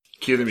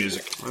Cue the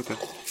music. Okay.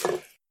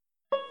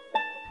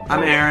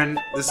 I'm Aaron.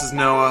 This is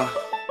Noah.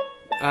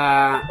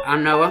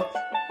 I'm Noah.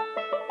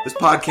 What's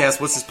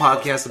this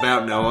podcast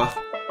about, Noah?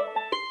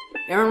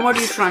 Aaron, what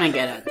are you trying to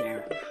get at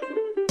there?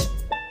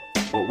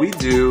 What we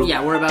do...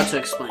 Yeah, we're about to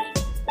explain.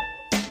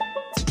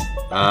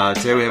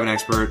 Today we have an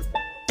expert.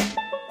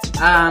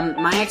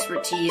 My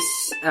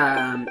expertise,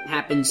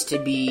 happens to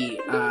be,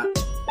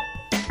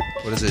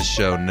 What is this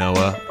show,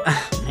 Noah?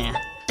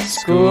 man.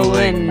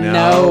 Schooling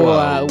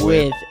Noah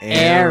with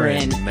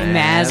Aaron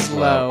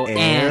Maslow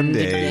and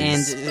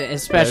a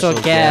special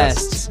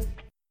guest.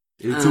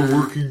 It's a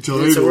working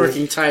title. It's a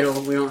working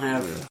title. We don't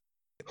have...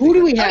 Who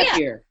do we have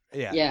here?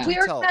 Yeah. Yeah.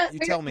 You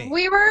tell me.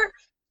 We were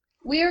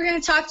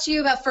going to talk to you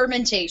about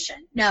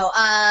fermentation. No,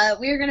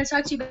 we were going to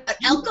talk to you about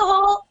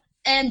alcohol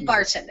and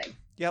bartending.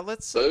 Yeah,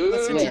 let's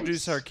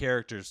introduce our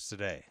characters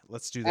today.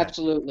 Let's do that.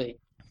 Absolutely.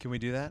 Can we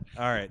do that?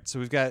 All right. So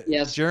we've got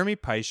Jeremy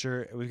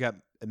Peischer, we've got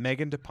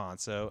Megan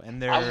DePonso,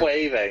 and they're... I'm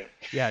waving.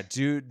 Yeah,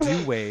 do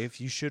wave.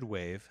 You should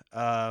wave.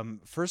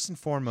 First and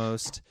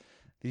foremost,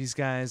 these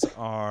guys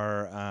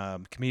are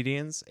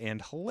comedians and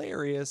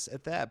hilarious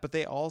at that, but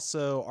they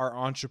also are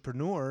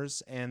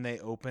entrepreneurs, and they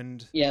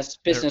opened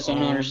business their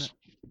owners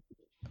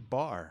own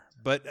bar.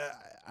 But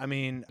I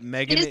mean,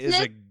 Megan is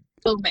a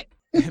booming.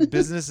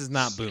 business is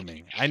not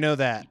booming. I know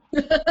that.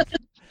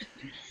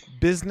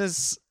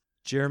 Business.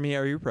 Jeremy,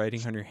 are you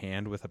writing on your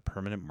hand with a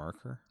permanent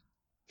marker?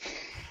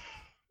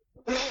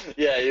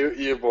 Yeah,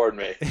 you bored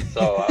me.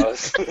 So I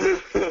was. We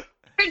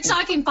were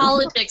talking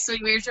politics when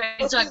we were trying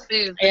to talk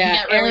food.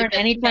 Yeah, Aaron.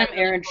 Anytime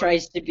Aaron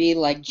tries to be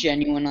like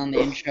genuine on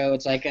the intro,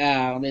 it's like,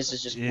 oh, this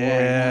is just boring.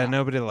 Yeah,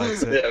 nobody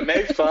likes it. Yeah,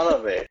 make fun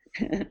of me.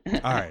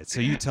 All right,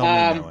 so you tell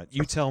me, Noah.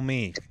 You tell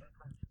me.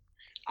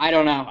 I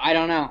don't know.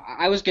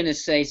 I was gonna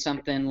say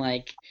something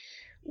like,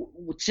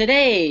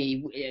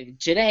 today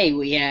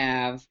we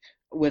have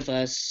with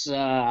us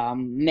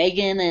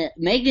Megan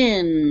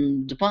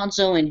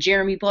DePonso and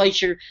Jeremy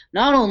Peischer.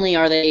 Not only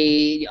are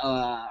they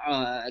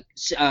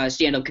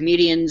stand-up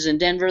comedians in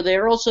Denver,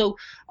 they're also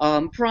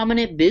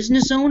prominent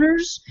business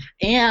owners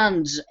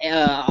and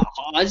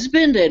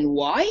husband and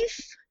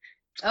wife.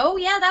 Oh,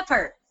 yeah, that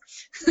part.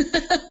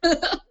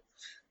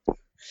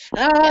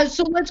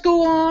 So let's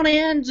go on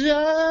and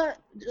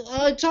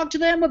talk to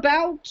them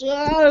about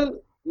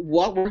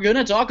what we're going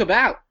to talk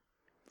about.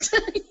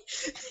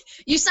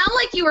 You sound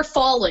like you were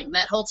falling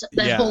that whole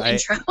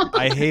intro.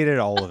 I hated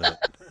all of it.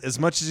 As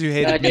much as you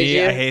hated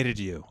me, I hated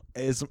you.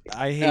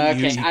 I hate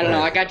you. Okay, I don't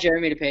know. I got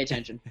Jeremy to pay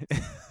attention.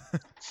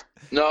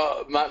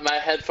 No, my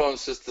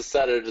headphones just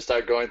decided to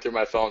start going through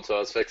my phone, so I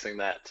was fixing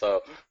that.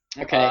 So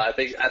okay. I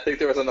think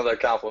there was another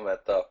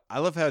compliment though. I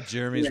love how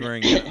Jeremy's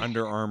wearing an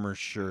Under Armour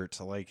shirt,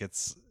 like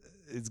it's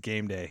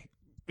game day.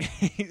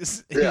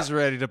 He's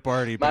ready to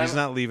party, but he's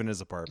not leaving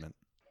his apartment.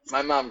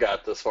 My mom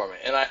got this for me,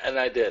 and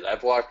I did.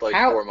 I've walked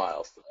 4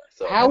 miles today.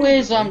 So. How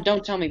is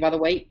Don't tell me. By the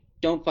way,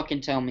 don't fucking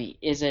tell me.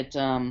 Is it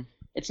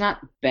It's not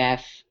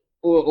Beth.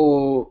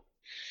 Or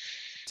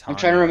I'm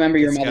trying to remember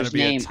your mother's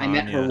name. I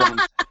met her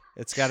once.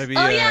 It's got to be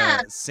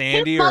His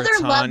Sandy or mother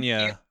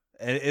Tanya.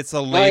 It's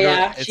a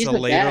later. It's a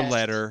later best.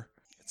 letter.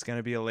 It's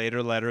gonna be a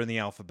later letter in the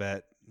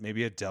alphabet.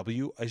 Maybe a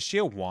W. Is she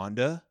a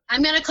Wanda?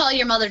 I'm going to call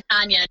your mother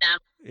Tanya now.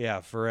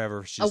 Yeah,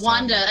 forever. She's A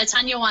Wanda, a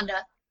Tanya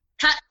Wanda.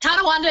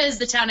 Tonawanda is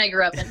the town I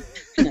grew up in.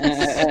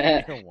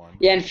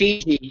 Yeah, in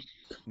Fiji.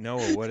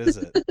 Noah, what is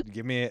it?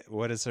 Give me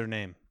what is her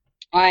name?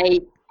 I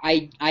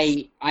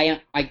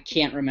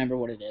can't remember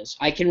what it is.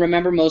 I can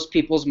remember most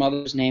people's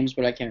mothers' names,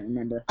 but I can't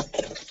remember.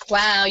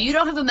 Wow, you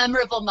don't have a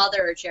memorable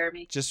mother,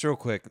 Jeremy. Just real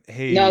quick.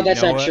 Hey, no,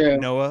 that's Noah, not true.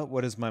 Noah,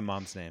 what is my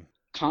mom's name?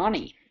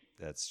 Connie.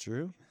 That's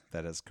true.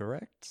 That is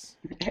correct.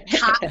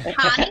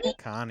 Connie?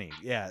 Connie.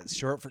 Yeah, it's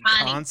short for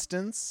Connie.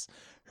 Constance.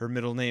 Her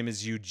middle name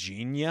is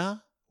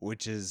Eugenia,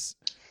 which is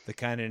the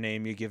kind of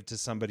name you give to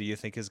somebody you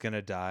think is going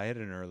to die at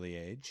an early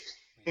age.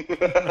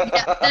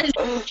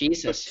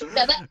 Jesus.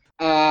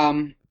 Yeah,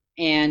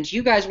 and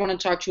you guys want to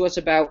talk to us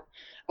about,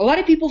 a lot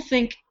of people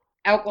think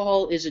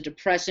alcohol is a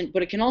depressant,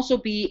 but it can also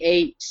be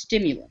a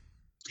stimulant.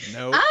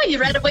 No. Oh, you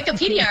read a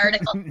Wikipedia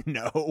article.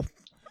 No.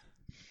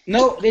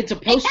 No, it's a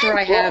poster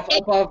I have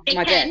above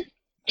my bed.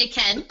 It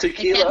can.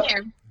 Tequila? It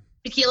can.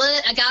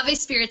 Tequila, agave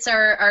spirits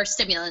are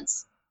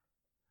stimulants.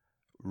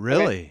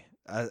 Really?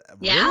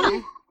 Yeah.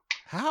 Really?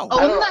 How?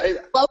 Oh,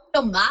 blow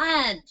your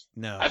mind.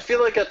 No. I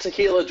feel like a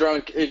tequila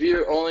drunk, if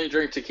you only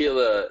drink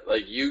tequila,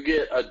 like, you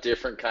get a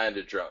different kind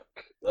of drunk.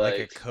 Like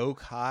a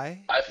Coke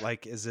high?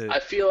 Is it I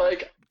feel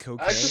like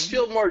cocaine? I just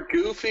feel more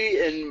goofy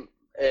and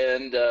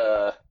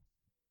I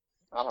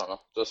don't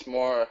know, just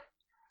more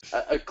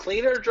a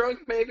cleaner drunk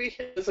maybe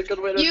is a good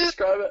way to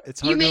describe it.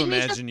 It's hard to made me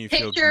imagine you just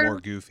feel picture-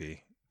 more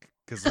goofy.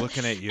 Because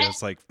looking at you,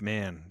 it's like,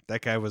 man,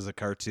 that guy was a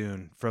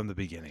cartoon from the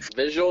beginning.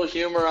 Visual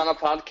humor on a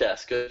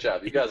podcast. Good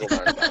job. You guys will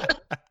learn about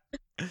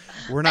it.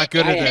 We're not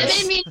good at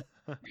this.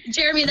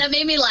 Jeremy, that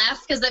made me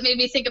laugh because that made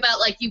me think about,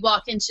 like, you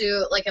walk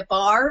into, like, a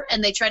bar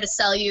and they try to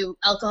sell you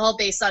alcohol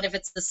based on if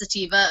it's the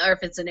sativa or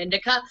if it's an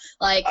indica.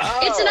 Like,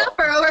 it's an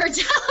upper or a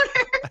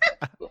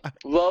downer.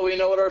 Well, we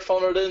know what our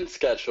phone it in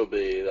sketch will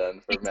be then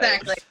for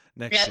Exactly.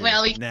 Next Yeah, year.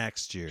 well,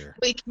 Next year.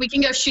 We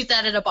can go shoot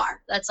that at a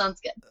bar. That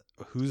sounds good.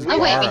 Who's Oh,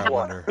 wait, bar, we I have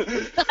wonder?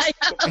 I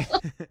know.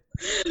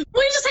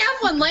 We just have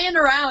one laying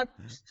around.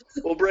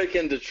 We'll break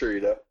into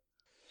Trita.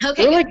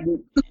 Okay. We're like,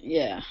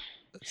 yeah.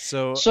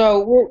 So So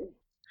we're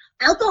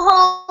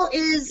Alcohol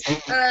is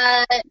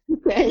the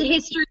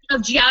history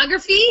of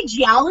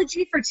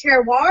geology for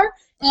terroir.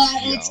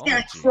 It's got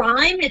Geology.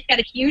 crime. It's got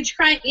a huge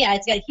crime. Yeah,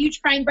 it's got a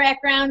huge crime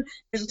background.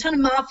 There's a ton of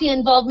mafia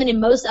involvement in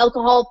most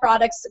alcohol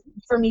products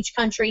from each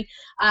country.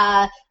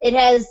 It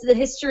has the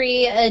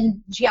history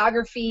and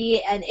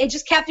geography, and it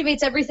just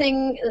captivates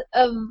everything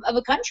of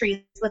a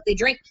country. It's what they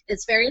drink.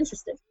 It's very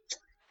interesting.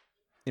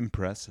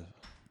 impressive.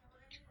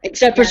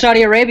 except for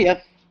Saudi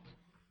Arabia.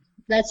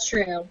 That's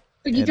true.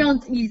 But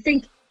And-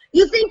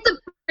 you think the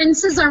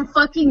princes are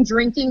fucking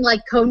drinking like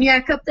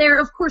cognac up there?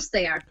 Of course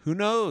they are. Who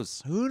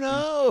knows? Who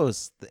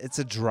knows? It's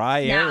a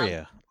dry No.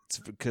 area. It's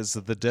because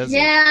of the desert.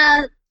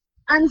 Yeah,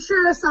 I'm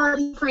sure a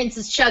Saudi prince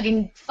is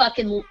chugging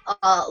fucking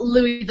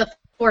Louis the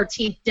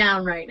 14th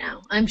down right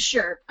now. I'm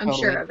sure. I'm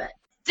Totally. sure of it.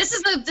 This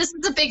is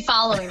a big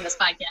following, this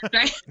podcast,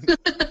 right?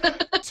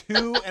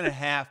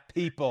 2.5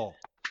 people.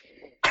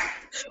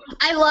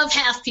 I love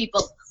half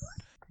people.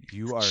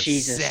 You are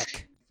Jesus.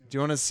 sick. Do you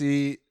want to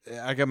see?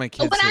 I got my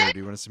kids But here. I- Do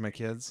you want to see my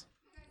kids?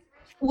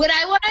 What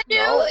I want to do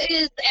No.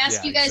 is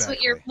ask Yeah, you guys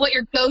exactly. what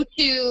your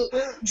go-to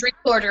drink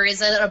order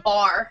is at a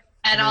bar,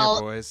 and Come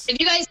here, boys.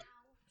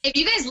 if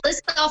you guys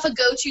list off a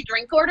go-to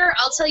drink order,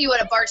 I'll tell you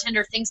what a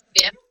bartender thinks of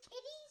you.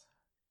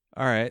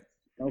 All right.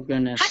 Oh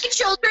goodness. Hi,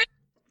 children.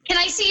 Can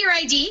I see your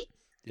ID?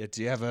 Yeah.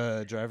 Do you have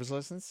a driver's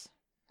license?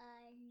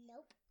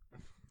 Nope.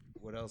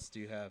 What else do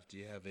you have? Do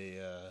you have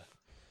a?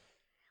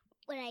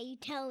 What are you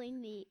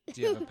telling me?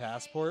 Do you have a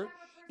passport?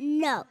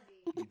 No.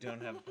 You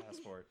don't have a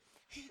passport.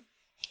 Do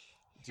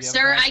you have a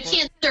Sir, I passport?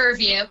 can't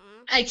serve you.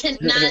 I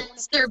cannot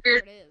serve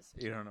your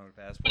You don't know what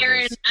a passport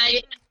Aaron. is.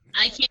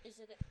 I can't.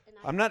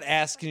 I'm not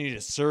asking you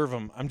to serve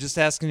them. I'm just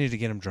asking you to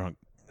get them drunk.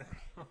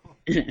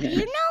 You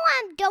know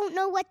I don't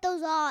know what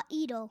those are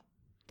either.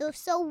 They're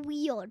so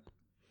weird.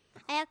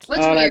 I actually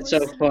What's Oh, weird? that's so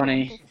never seen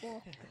funny. them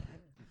before.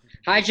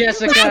 Hi, You guys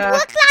Jessica.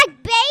 look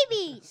like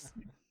babies.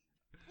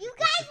 You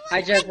guys look Hi,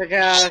 like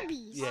Jessica.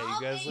 babies. Yeah,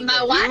 you guys look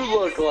My like what? You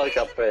look like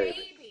a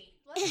baby.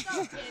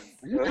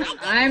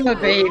 I'm a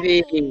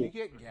baby. you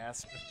get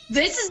gas.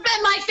 This has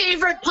been my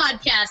favorite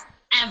podcast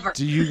ever.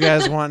 Do you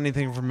guys want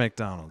anything from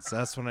McDonald's?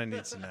 That's what I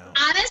need to know.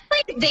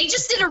 Honestly, they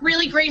just did a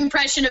really great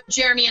impression of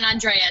Jeremy and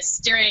Andreas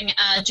during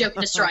Joke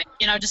and Destroy.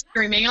 You know, just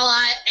screaming a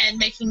lot and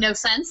making no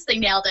sense. They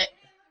nailed it.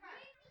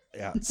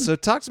 Yeah. So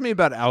talk to me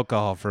about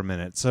alcohol for a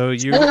minute. So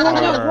you We're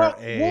are gonna-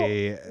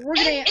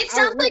 It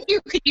sounds like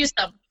you could use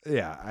them.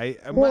 yeah.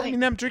 Well, I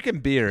mean, I'm drinking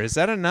beer. Is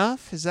that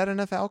enough? Is that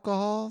enough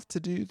alcohol to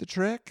do the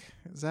trick?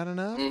 Is that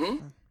enough?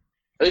 Mm-hmm.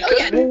 It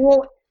Okay. could be.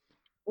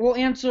 We'll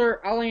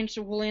answer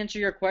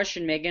your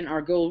question, Megan.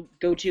 Our go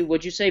to.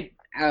 Would you say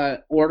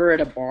order at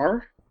a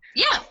bar?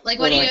 Yeah, like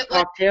Or what do like you?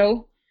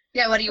 cocktail?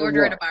 What do you or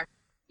order at what? a bar?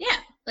 Yeah,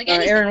 like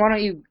anything. Aaron, why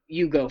don't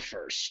you go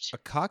first? A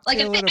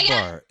cocktail Like, at a I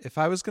got- bar. If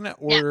I was gonna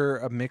order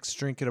a mixed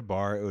drink at a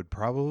bar, it would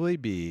probably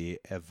be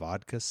a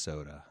vodka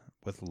soda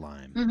with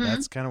lime. Mhm.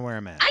 That's kind of where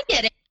I'm at. I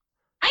get it.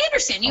 I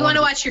understand. You I want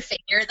to wanna watch your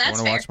figure. I That's want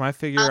to fair. watch my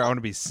figure. I want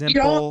to be don't-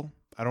 simple.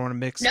 I don't want to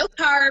mix. No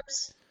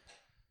carbs.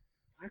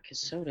 Vodka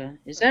soda.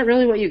 Is that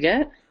really what you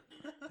get?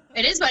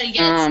 It is what he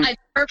gets. I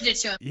served it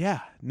to him. Yeah,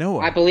 Noah.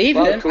 I believe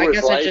Well, him. I Coors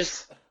guess I Light.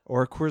 just.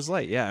 or a Coors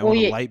Light. Yeah, I Well, want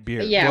yeah, a light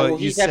beer. Yeah, Well, well,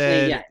 you he's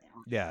definitely said,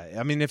 yeah.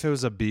 I mean, if it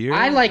was a beer,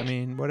 I like- I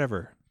mean,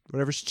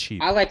 whatever's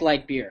cheap. I like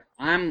light beer.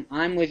 I'm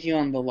with you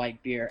on the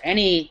light beer.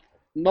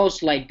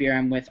 Most light beer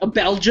I'm with. A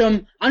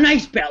Belgium. A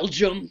nice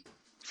Belgium.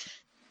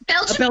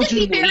 Belgium Belgian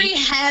can be very wheat.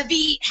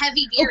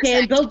 heavy beers.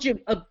 Okay,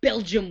 actually. a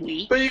Belgium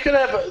wheat. But you could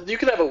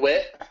have a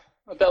wit.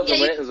 A Belgian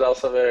Yeah, you- wit is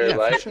also very Yeah, for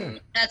light. sure.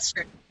 That's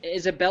true.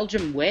 Is a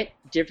Belgium wit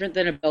different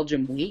than a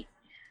Belgium wheat?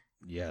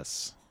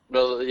 Yes.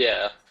 Well,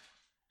 yeah.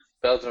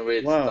 Belgian wheat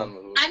is Whoa.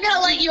 done. I'm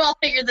gonna let you all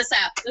figure this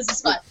out. This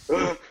is fun.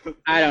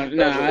 I don't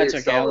know. Belgian That's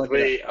wheat okay. I'll solid look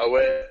it wheat. A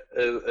wit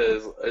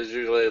is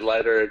usually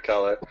lighter in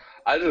color.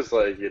 I just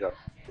like the.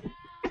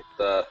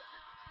 up.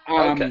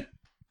 Um, Okay.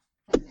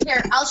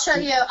 Here, I'll show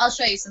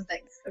you some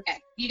things. Okay,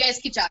 you guys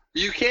keep talking.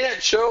 You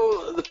can't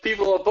show the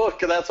people a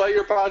book, and that's why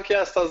your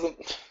podcast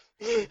doesn't.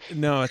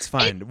 No, it's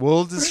fine.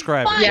 We'll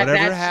describe it. Yeah,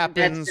 Whatever that's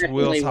happens,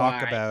 we'll definitely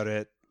talk why. about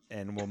it,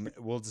 and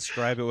we'll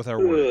describe it with our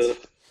words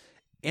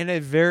in a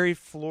very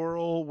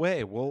floral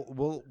way.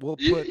 We'll put.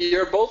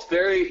 You're both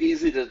very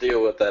easy to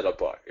deal with at a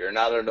bar. You're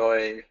not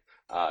annoying.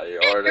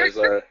 Your orders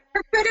are.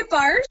 You're good at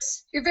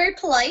bars. You're very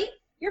polite.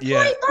 You're Yeah.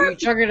 polite are bar. you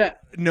talking to?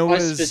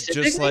 Noah's just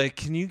specifically? like,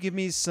 can you give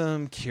me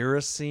some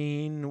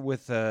kerosene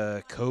with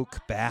a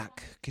Coke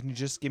back? Can you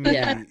just give me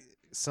Yeah.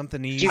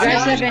 something Do easy? you guys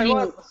I have any?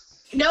 want-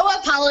 Noah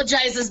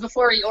apologizes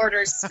before he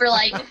orders for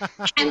like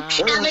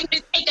having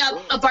to take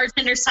up a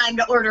bartender's time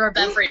to order a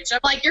beverage. I'm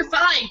like, you're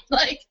fine.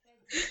 Like,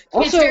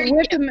 Also, very-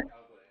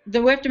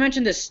 we have to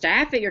mention the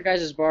staff at your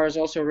guys' bar is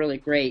also really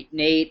great.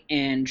 Nate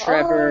and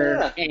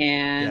Trevor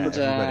and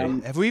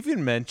everybody. Have we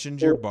even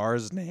mentioned your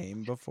bar's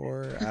name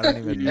before? I don't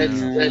even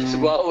know. It's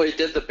well, we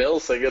did the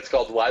Bills thing. It's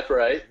called Wide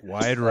Right.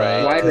 Wide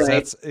Right. Wide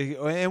 'cause Right.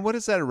 And what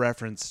is that a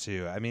reference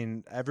to? I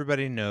mean,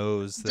 everybody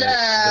knows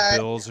that the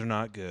Bills are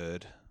not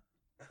good.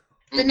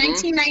 The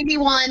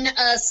 1991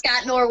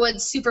 Scott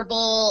Norwood Super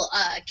Bowl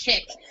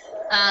kick,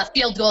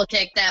 field goal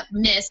kick that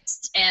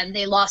missed, and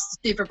they lost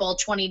the Super Bowl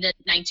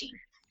 20-19.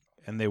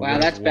 And they Wow, won.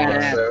 that's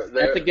badass.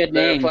 That's a good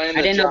they're name. playing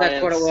I the didn't know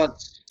that's what it Giants.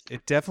 was.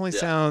 It definitely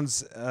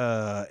sounds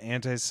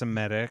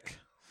anti-Semitic.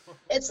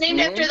 It's named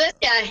after this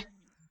guy.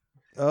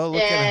 Oh,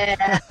 look at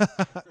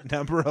him.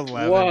 Number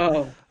 11.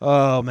 Whoa.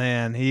 Oh,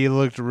 man. He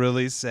looked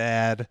really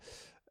sad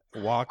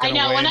walking I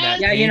know, away when in I that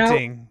was- Yeah, you know-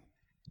 painting.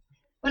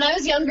 When I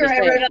was younger, I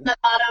wrote on the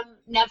bottom,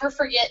 "Never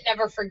forget,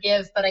 never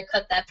forgive," but I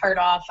cut that part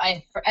off.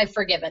 I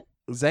forgive it.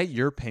 Was that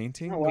your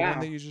painting? Oh, The one wow.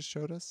 that you just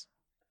showed us?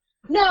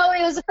 No,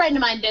 it was a friend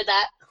of mine did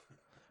that.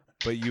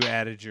 But you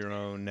added your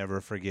own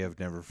never forgive,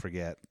 never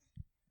forget.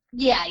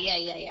 Yeah.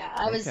 Okay.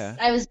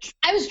 I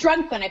was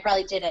drunk when I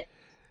probably did it.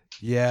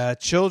 Yeah,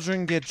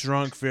 children get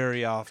drunk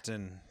very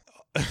often.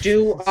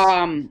 Do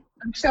I'm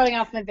showing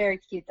off my very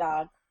cute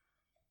dog.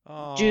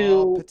 Aw,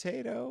 Do-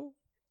 potato.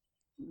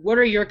 what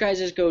are your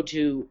guys'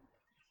 go-to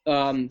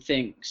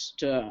things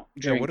to Yeah,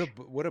 drink?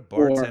 what a or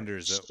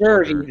bartender's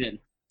serve order. even?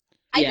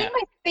 I Yeah. think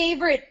my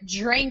favorite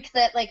drink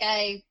that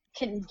I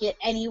can get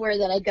anywhere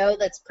that I go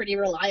that's pretty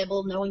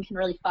reliable, no one can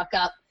really fuck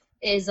up,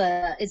 is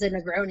a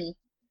Negroni.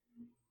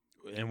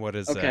 And what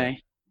is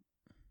Okay.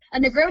 A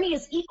Negroni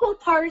is equal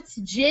parts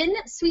gin,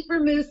 sweet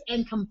vermouth,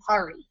 and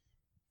Campari.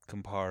 that?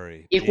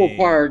 Campari. Equal Dang.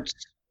 parts.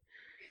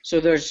 So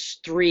there's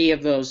 3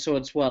 of those. So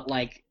it's what,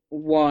 like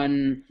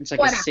one? It's like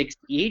One a ounce. 6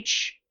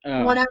 each.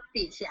 Oh. 1 ounce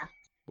each, yeah.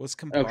 What's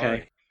Campari?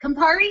 Okay.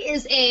 Campari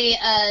is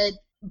a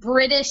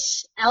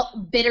British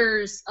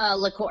bitters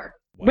liqueur.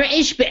 Wow.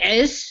 British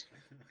bitters.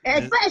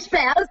 It's British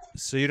bitters.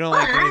 So you don't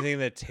like What? anything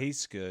that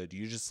tastes good.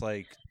 You just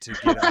like to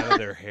get out of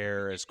their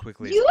hair as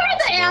quickly You as are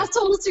the possible.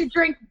 assholes who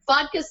drink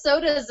vodka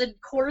sodas and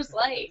Coors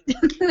Light.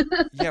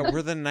 Yeah,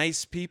 we're the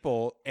nice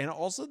people, and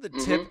also the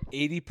tip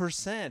Mm-hmm.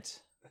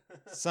 80%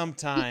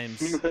 sometimes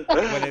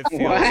when it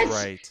feels What?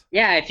 right.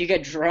 Yeah, if you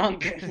get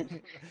drunk.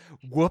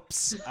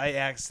 Whoops, I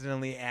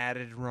accidentally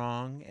added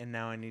wrong, and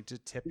now I need to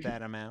tip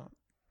that amount.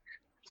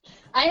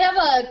 I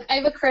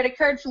have a credit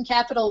card from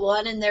Capital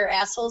One, and they're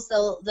assholes.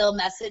 They'll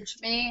message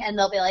me and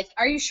they'll be like,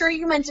 "Are you sure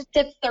you meant to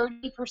tip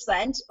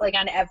 30% like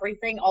on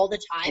everything all the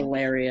time?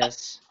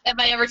 Hilarious. Have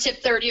I ever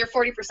tipped 30 or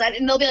 40%?"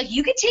 And they'll be like,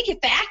 "You could take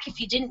it back if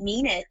you didn't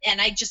mean it."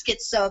 And I just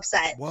get so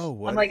upset. Whoa,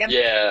 what? I'm like,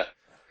 Yeah.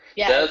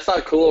 yeah. That's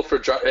not cool for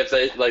drunk. If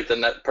they like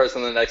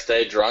person the next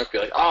day drunk, be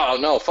like, "Oh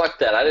no, fuck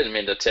that! I didn't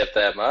mean to tip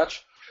that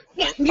much."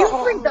 Yeah,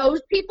 usually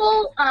those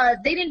people,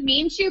 they didn't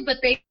mean to, but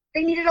they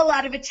needed a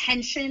lot of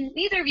attention.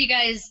 Neither of you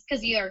guys,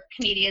 because you are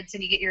comedians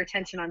and you get your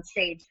attention on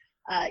stage,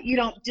 you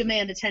don't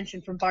demand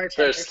attention from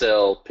bartenders.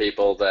 There's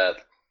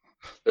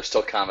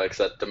still comics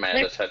that demand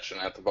attention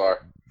at the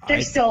bar.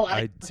 There's still a lot I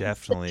of-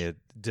 definitely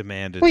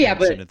demand Well, yeah,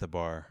 attention but- at the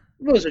bar.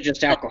 Those are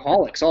just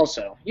alcoholics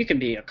also. You can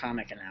be a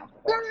comic and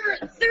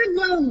alcoholic. They're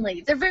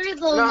lonely. They're very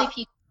lonely No.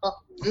 people.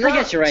 I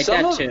guess you're right,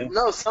 Some that of- too.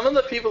 No, some of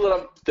the people that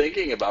I'm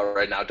thinking about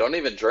right now don't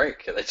even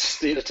drink. They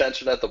just need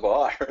attention at the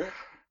bar.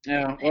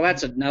 Oh, well,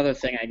 that's another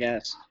thing, I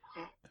guess.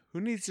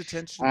 Who needs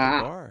attention at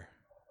the bar?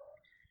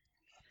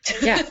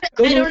 Yeah,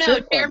 go I to a don't know.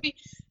 strip club.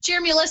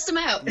 Jeremy, list them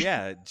out.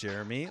 Yeah,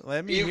 Jeremy,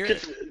 let me You hear could,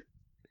 it.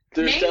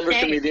 there's Name Denver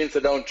names. comedians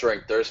that don't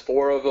drink. There's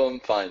 4 of them.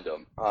 Find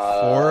them.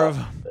 4 of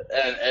them?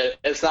 And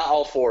it's not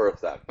all 4 of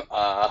them.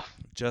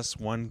 Just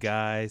one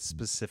guy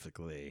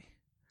specifically.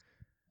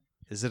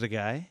 Is it a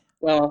guy?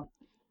 Well,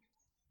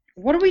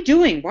 what are we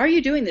doing? Why are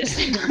you doing this?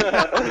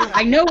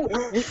 I know,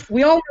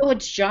 we all know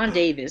it's John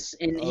Davis,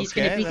 and he's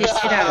going to beat the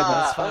that's shit out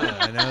of fine, us.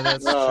 That's fine. I know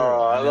that's No, true.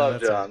 I know love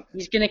that's John.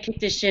 He's going to kick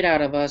the shit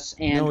out of us,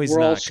 and No, he's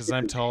we're all not, because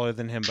I'm screwed. taller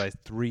than him by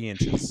 3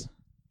 inches.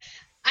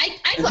 I'd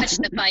watch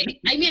the fight.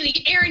 I mean,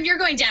 Aaron, you're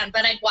going down,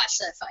 but I'd watch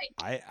that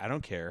fight. I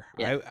don't care.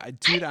 Yeah.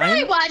 Dude, I'd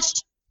probably I'm watch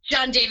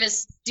John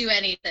Davis do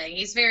anything.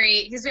 He's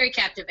very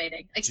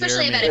captivating,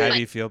 especially Jeremy, about how it. do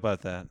you feel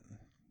about that?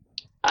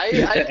 I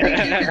think you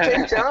can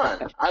take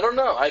John. I don't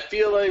know. I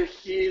feel like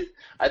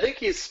I think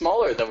he's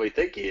smaller than we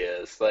think he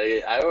is.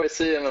 Like I always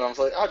see him and I'm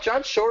like, oh,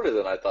 John's shorter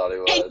than I thought he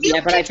was. Hey, you Yeah,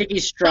 but I think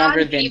he's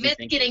stronger John than you Davis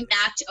think. getting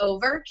knocked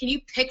over. Can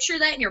you picture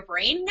that in your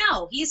brain?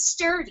 No, he's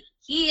sturdy.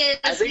 He is.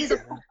 I think He's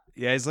a,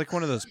 Yeah, he's like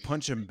one of those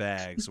punching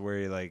bags where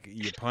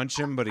you punch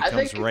him, but he I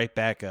comes think- right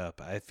back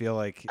up. I feel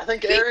like, I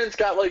think Aaron's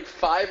got like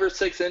 5 or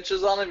 6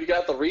 inches on him. You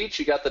got the reach.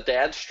 You got the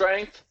dad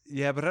strength.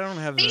 yeah, but I don't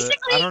have Basically-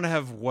 I don't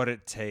have what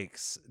it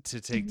takes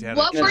to take down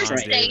What a we're John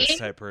Davis saying-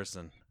 type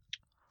person.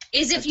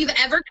 is if you've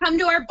ever come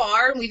to our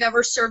bar and we've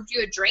ever served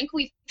you a drink,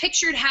 we've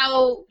pictured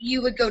how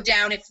you would go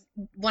down if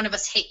one of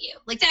us hit you.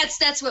 Like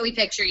that's what we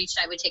picture each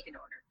time we take an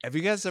order. Have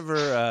you guys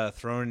ever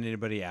thrown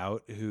anybody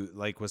out who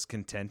like was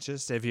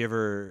contentious? Have you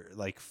ever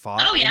like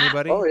fought Oh, yeah. Oh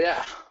anybody?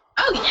 yeah.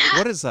 Oh yeah.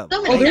 What is that? So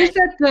like? Oh, many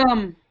there's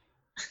that,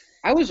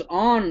 I was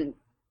on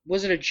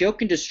was it a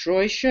Joke and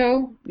Destroy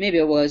show? Maybe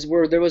it was,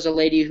 where there was a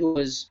lady who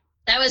was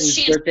That was whose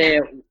Shanty birthday.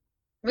 Town,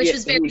 which Yeah,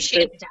 was very whose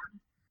Shanty Town.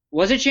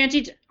 Was it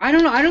Shanty? I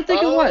don't know. I don't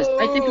think it was.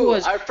 I think it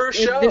was our first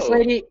This show.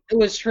 lady. It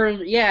was her.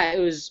 Yeah, it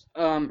was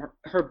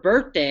her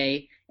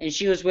birthday, and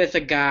she was with a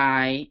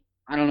guy.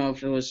 I don't know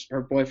if it was her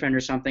boyfriend or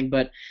something,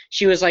 but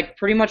she was like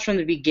pretty much from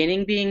the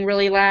beginning being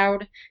really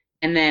loud,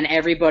 and then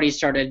everybody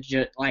started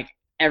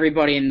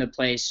everybody in the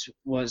place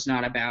was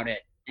not about it,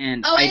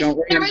 and Oh, I don't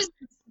remember.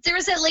 there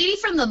was that lady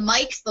from the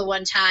mic the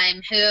one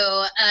time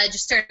who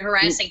just started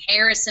harassing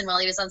Harrison while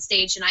he was on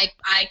stage, and I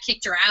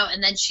kicked her out,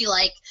 and then she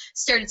like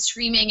started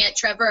screaming at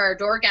Trevor, our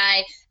door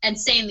guy, and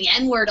saying the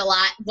N-word a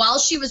lot while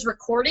she was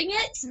recording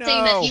it,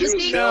 saying that he was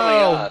being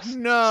No.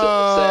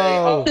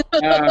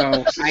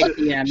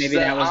 Yeah, maybe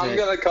that was I'm it.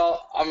 gonna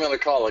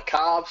call the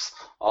cops.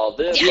 All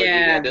this. Yeah, like, you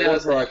did that this,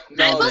 was like, it.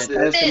 no, That was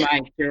That was this- the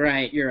mic. You're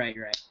right.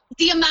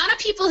 the amount of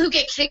people who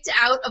get kicked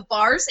out of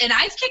bars, and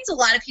I've kicked a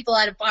lot of people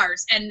out of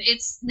bars, and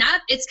it's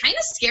kind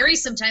of scary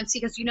sometimes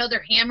because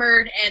they're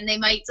hammered and they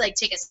might like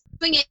take a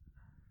swing at.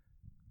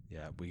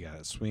 Yeah, we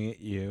gotta swing at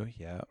you.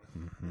 Yeah.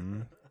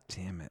 Mm-hmm.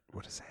 Damn it!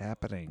 What is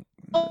happening?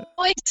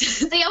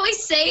 They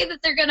always say that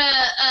they're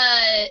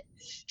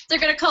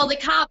gonna call the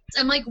cops.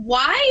 I'm like,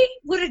 why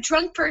would a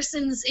drunk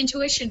person's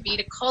intuition be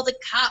to call the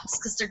cops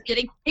because they're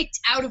getting kicked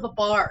out of a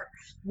bar?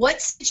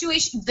 What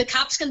situation? The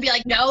cop's gonna be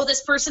like, no,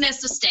 this person has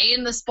to stay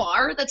in this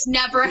bar. That's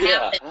never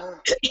happened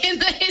in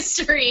the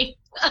history.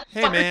 of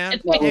Hey man,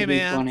 That would hey be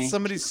man! funny.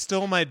 Somebody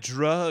stole my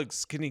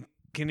drugs. Can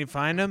you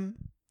find them?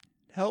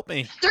 Help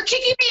me. They're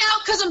kicking me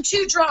out because I'm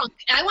too drunk.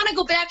 I want to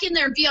go back in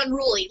there and be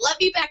unruly. Let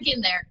me back in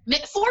there.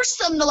 Force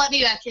them to let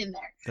me back in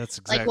there. That's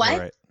Like exactly what?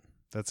 right.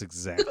 That's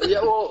exactly. Yeah,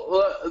 right.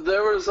 well,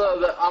 there was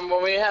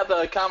when we had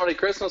the comedy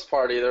Christmas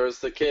party. There was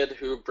the kid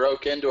who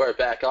broke into our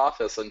back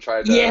office and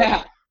tried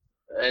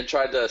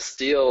to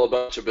steal a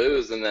bunch of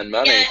booze and then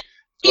money. Yeah.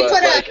 He But,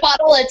 put like, a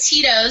bottle of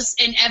Tito's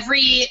in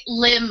every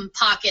limb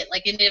pocket,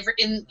 like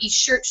in each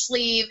shirt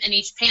sleeve and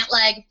each pant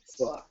leg.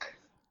 Fuck.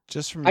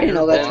 Just from I didn't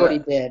your know that's bar- what he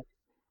did.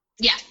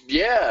 Yeah.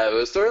 Yeah, it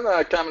was during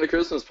the comedy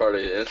Christmas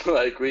party, and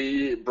like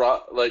we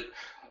brought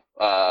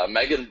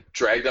Megan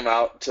dragged him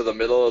out to the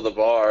middle of the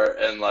bar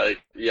and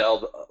like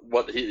yelled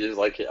what he was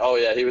like. Oh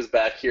yeah, he was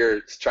back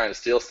here trying to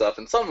steal stuff,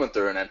 and someone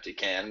threw an empty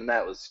can, and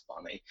that was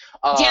funny.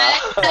 Yeah,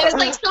 I was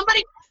like,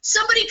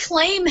 somebody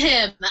claim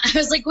him. I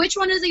was like, which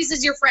one of these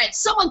is your friend?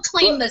 Someone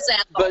claim this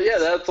asshole. But yeah,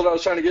 that's what I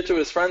was trying to get to.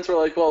 His friends were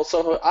like, well,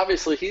 so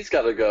obviously he's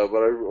got to go,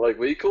 but like,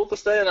 were you cool to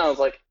stay? And I was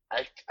like,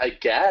 I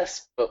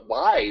guess, but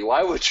why?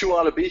 Why would you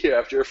want to be here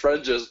after your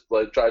friend just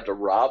like tried to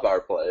rob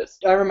our place?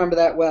 I remember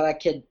that. Well, that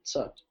kid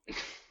sucked.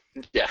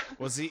 Yeah.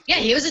 Was he? Yeah,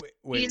 he was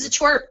he's a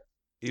twerp.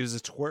 He was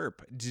a twerp.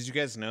 Did you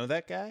guys know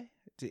that guy?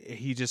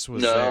 He just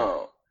was there.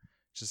 No.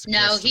 Just a No,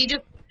 custom- he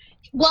just.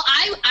 Well,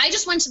 I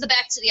just went to the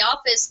back to the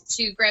office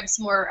to grab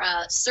some more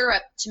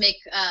syrup to make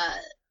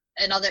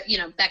another,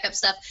 backup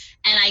stuff,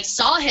 and I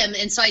saw him,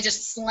 and so I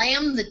just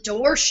slammed the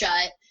door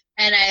shut,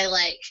 and I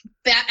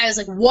was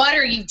like, "What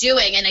are you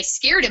doing?" And I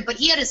scared him, but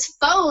he had his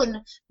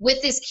phone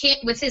with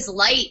his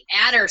light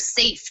at our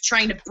safe,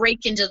 trying to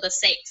break into the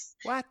safe.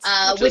 What?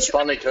 Which is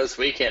funny because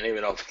we can't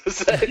even open the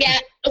safe. Yeah,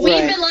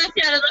 we've been locked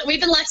out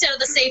of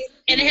the safe,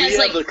 and it has we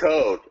have the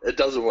code. It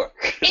doesn't work.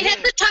 it has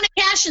a ton of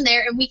cash in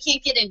there, and we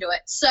can't get into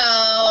it.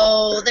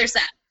 So there's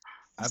that.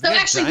 I've So got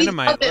actually, we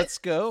dynamite. love it. Let's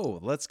go.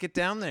 Let's get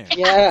down there.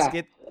 Yeah.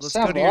 Let's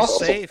Sounds go to your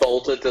awesome. safe.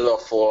 Bolted to the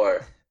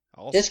floor.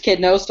 Also- This kid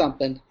knows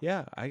something.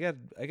 yeah, I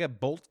got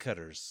bolt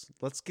cutters.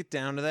 Let's get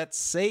down to that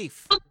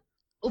safe.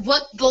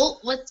 What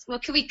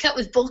can we cut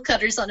with bolt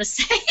cutters on a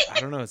safe? I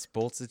don't know. It's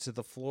bolted to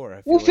the floor. I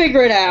feel We'll like figure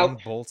we it can out.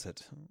 Unbolt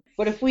it.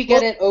 But if we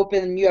get it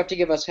open, you have to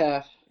give us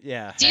half.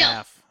 Yeah, Deal.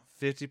 half.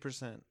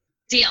 50%.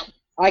 Deal.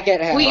 I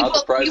get half. We About the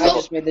will- price we I will-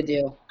 just made the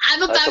deal.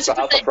 I'm about That's to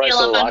about put the that price deal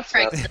of up the on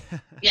locksmith.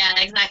 Craigslist. Yeah,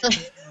 exactly.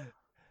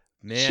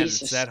 Man,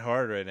 Jesus. it's that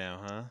hard right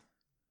now, huh?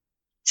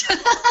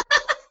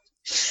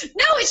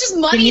 No, it's just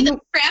money Can you-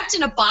 that's trapped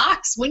in a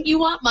box. Wouldn't you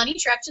want money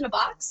trapped in a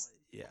box?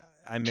 Yeah,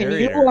 I Can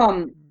married you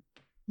her.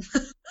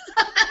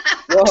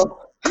 Whoa.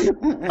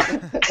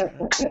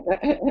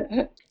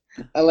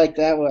 I like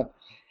that one.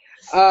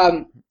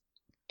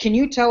 Can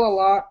you tell a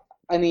lot?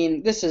 I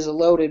mean, this is a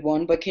loaded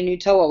one, but can you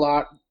tell a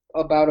lot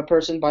about a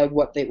person by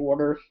what they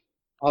order?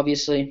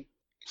 Obviously.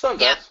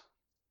 Sometimes.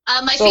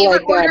 My So,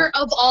 favorite like, order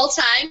of all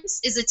times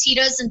is a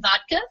Tito's and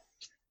vodka.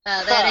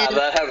 That is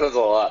That happens a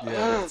lot. Yeah,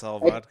 that's all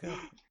vodka.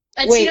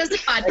 a Wait. Tito's and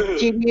vodka.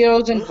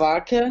 Cheerios and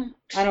vodka?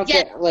 I don't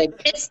Yeah. get, like,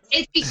 It's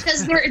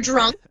because they're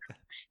drunk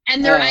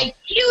and their Oh. IQ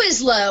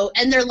is low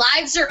and their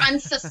lives are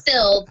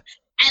unfulfilled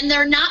and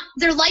their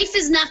life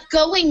is not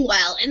going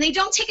well and they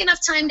don't take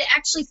enough time to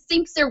actually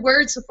think their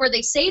words before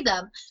they say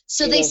them.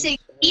 So they say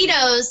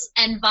Tito's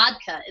and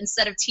vodka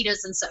instead of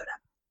Tito's and soda.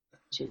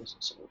 Cheerios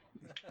and soda.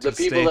 The To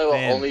people stay that will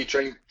thin. only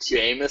drink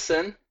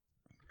Jameson.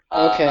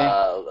 Okay.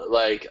 They're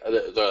like,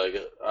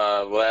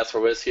 we'll ask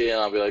for whiskey,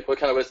 and I'll be like, what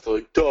kind of whiskey? They're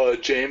like, duh,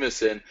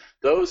 Jameson.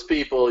 Those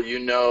people,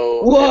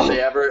 Whoa.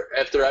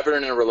 if they're ever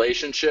in a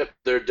relationship,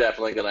 they're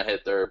definitely gonna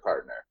hit their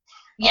partner.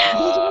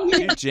 Yeah.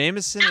 Dude,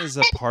 Jameson is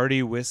a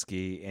party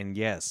whiskey, and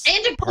yes,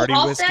 And to pull party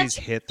off whiskeys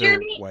that, hit their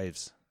Jeremy,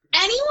 wives.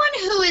 anyone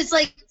who is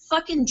like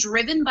fucking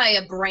driven by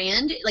a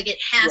brand, like it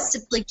has to,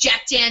 like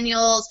Jack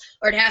Daniels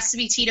or it has to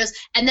be Tito's,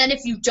 and then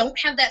if you don't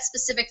have that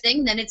specific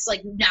thing, then it's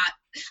like not.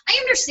 I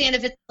understand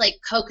if it's like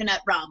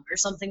coconut rum or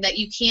something that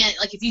you can't,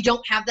 like if you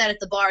don't have that at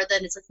the bar,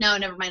 then it's like, no,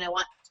 never mind, I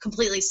want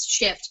completely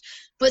shift.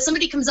 But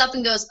somebody comes up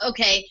and goes,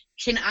 okay,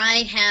 can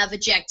I have a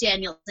Jack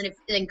Daniels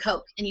and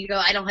Coke? And you go,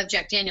 I don't have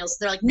Jack Daniels.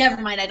 They're like,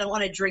 never mind, I don't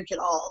want to drink it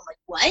all. I'm like,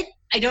 what?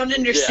 I don't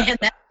understand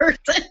that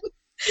person.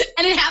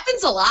 And it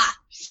happens a lot.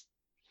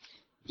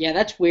 Yeah,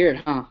 that's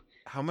weird, huh?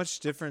 How much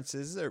difference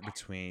is there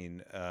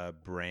between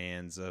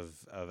brands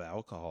of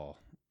alcohol?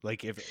 Like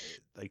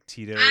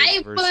Tito's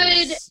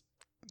versus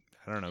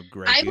I don't know,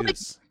 Grey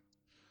Goose.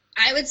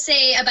 I would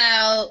say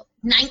about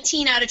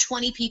 19 out of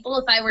 20 people,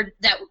 if I were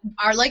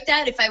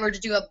if I were to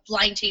do a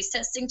blind taste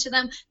testing to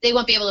them, they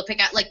won't be able to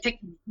pick out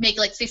make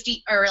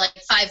 50 or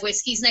 5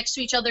 whiskeys next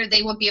to each other.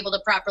 They won't be able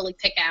to properly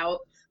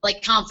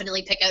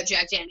confidently pick out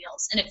Jack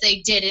Daniels. And if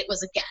they did, it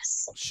was a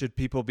guess. Should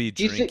people be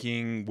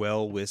drinking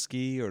well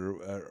whiskey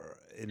or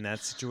in that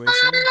situation?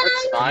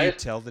 Can you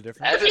tell the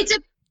difference?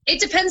 It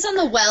depends on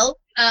the well.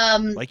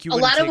 Like you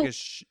wouldn't take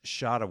a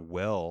shot of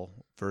well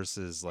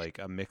versus like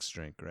a mixed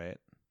drink, right?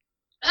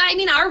 I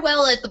mean, our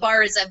well at the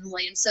bar is Evan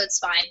Williams, so it's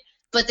fine.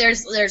 But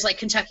there's like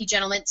Kentucky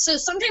Gentleman. So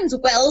sometimes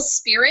Wells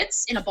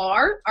spirits in a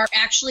bar are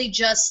actually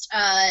just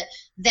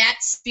that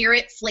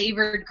spirit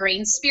flavored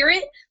grain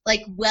spirit.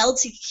 Like Well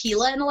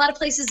tequila in a lot of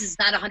places is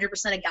not 100%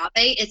 agave.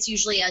 It's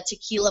usually a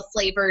tequila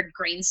flavored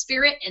grain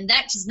spirit, and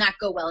that does not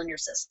go well in your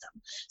system.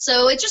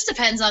 So it just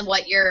depends on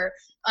what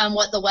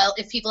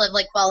if people have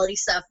like quality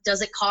stuff,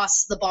 does it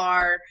cost the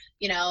bar,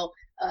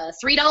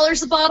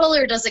 $3 a bottle,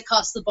 or does it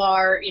cost the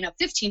bar,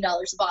 $15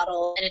 a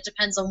bottle? And it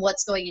depends on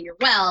what's going in your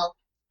well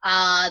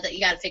that you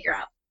got to figure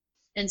out.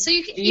 And so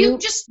you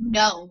just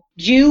know.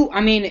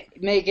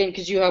 Megan,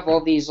 because you have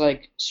all these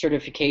like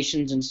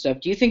certifications and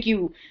stuff, do you think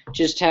you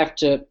just have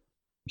to?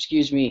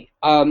 Excuse me.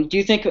 Do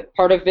you think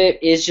part of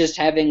it is just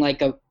having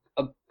like a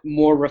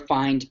more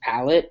refined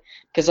palate?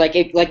 Because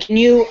can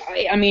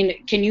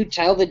you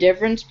tell the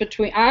difference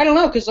between? I don't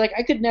know, because I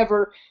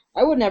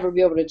would never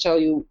be able to tell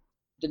you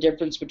the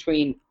difference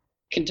between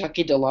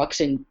Kentucky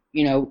Deluxe and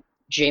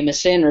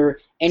Jameson or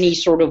any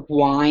sort of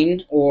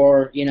wine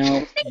or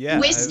Yeah,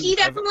 whiskey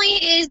definitely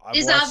is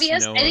I've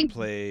obvious. Noah I think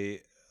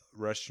play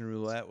Russian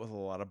roulette with a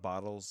lot of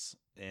bottles,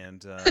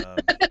 and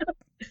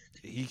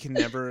he can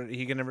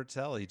never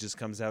tell. He just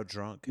comes out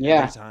drunk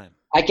every time.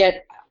 I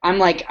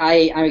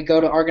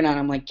go to Argonaut.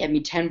 I'm like, get me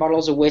 10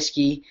 bottles of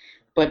whiskey,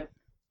 but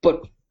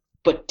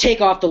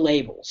take off the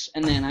labels,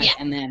 and then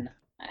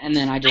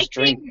I just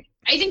drink.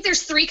 I think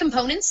there's 3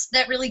 components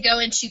that really go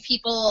into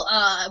people,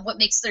 what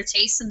makes their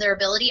taste and their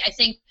ability. I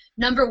think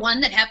number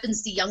 1 that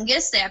happens the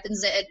youngest, that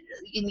happens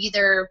in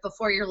either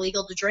before you're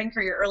legal to drink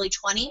or your early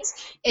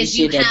 20s, is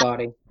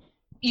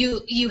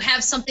you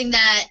have something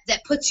that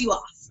puts you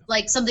off,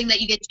 like something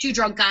that you get too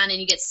drunk on and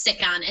you get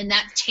sick on, and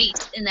that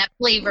taste and that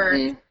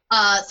flavor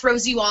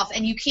throws you off,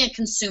 and you can't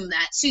consume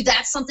that. So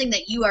that's something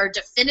that you are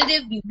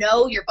definitive.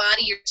 Your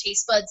body, your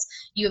taste buds,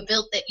 you have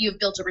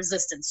built a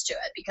resistance to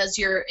it because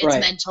it's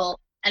mental.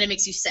 And it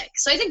makes you sick.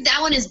 So I think that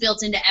one is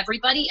built into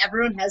everybody.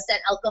 Everyone has that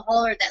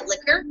alcohol or that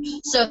liquor.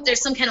 So if there's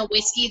some kind of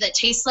whiskey that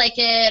tastes like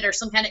it or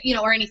some kind of,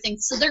 or anything,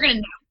 so they're going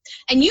to know.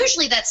 And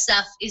usually that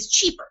stuff is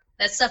cheaper.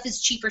 That stuff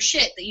is cheaper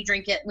shit that you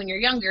drink it when you're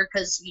younger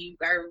because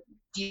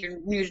you're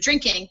new to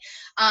drinking.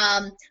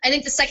 I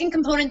think the second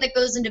component that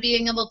goes into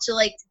being able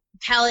to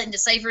palate and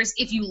decipher is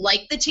if you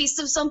like the taste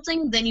of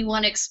something, then you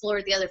want to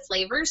explore the other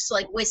flavors. So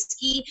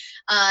whiskey,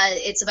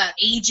 it's about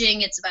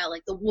aging, it's about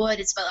the wood,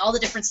 it's about all the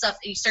different stuff,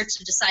 and you start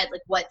to decide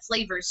what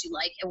flavors you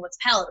like and what's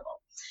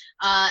palatable.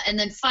 And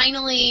then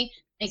finally,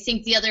 I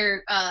think the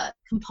other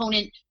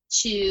component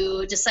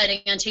to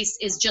deciding on taste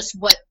is just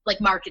what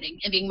marketing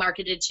and being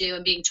marketed to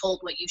and being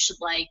told what you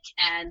should like,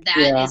 and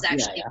that is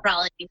actually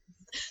probably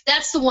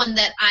that's the one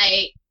that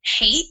I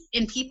hate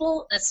in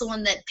people. That's the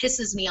one that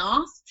pisses me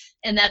off,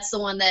 and that's the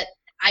one that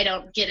I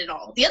don't get at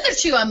all. The other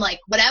 2, I'm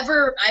like,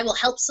 whatever, I will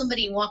help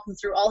somebody and walk them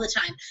through all the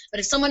time. But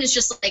if someone is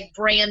just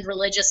brand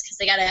religious because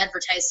they got to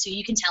advertise to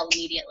you can tell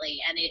immediately,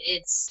 and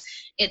it's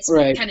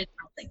right. Kind of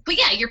something. But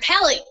yeah, your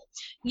palate.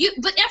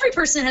 But every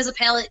person has a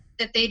palate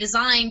that they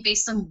design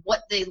based on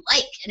what they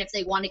like, and if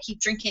they want to keep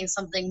drinking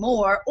something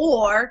more,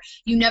 or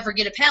you never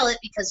get a palate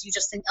because you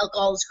just think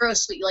alcohol is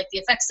gross, but you like the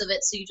effects of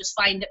it, so you just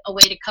find a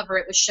way to cover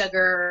it with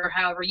sugar or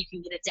however you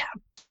can get it down.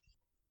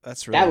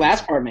 That's really that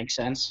last part makes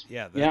sense.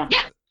 Yeah.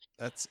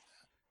 That's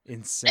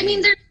insane. I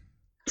mean, there's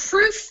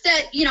proof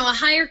that a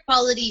higher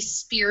quality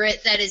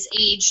spirit that is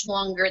aged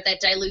longer, that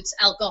dilutes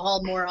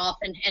alcohol more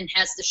often and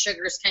has the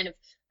sugars kind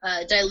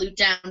of dilute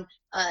down.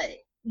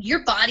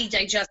 Your body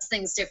digests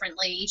things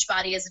differently. Each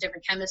body has a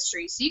different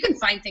chemistry. So you can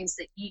find things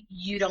that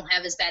you don't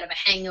have as bad of a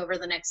hangover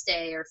the next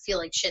day or feel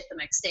like shit the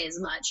next day as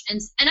much.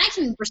 And I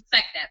can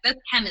respect that.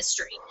 That's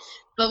chemistry.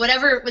 But when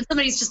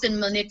somebody's just been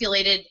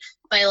manipulated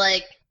by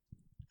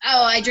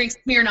oh, I drink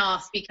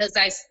Smirnoff because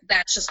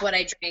that's just what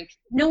I drink.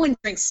 No one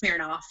drinks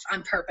Smirnoff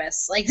on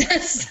purpose. Like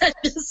that's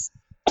just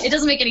it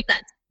doesn't make any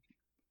sense.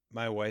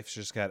 My wife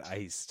just got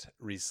iced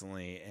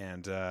recently,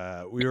 and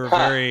we were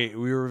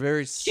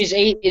very. She's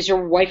 8. Is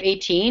your wife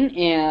 18?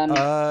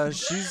 And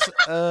She's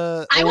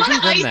I older want to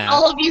than ice that.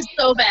 all of you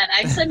so bad.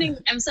 I'm sending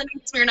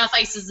Smirnoff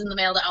ices in the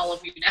mail to all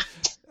of you now.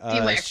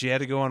 Beware. She had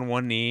to go on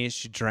one knee.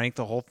 She drank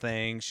the whole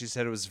thing. She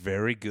said it was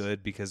very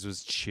good because it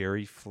was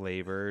cherry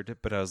flavored.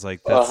 But I was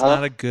like, that's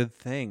not a good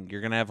thing. You're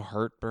gonna have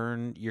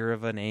heartburn. You're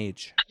of an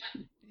age.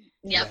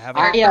 Yep. Have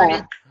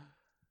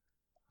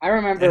I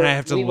remember. and I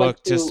have to we went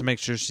look just to make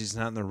sure she's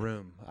not in the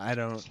room. I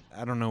don't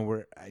know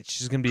where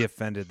she's gonna be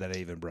offended that I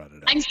even brought it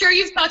up. I'm sure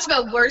you've talked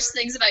about worse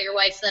things about your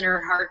wife than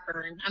her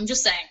heartburn. I'm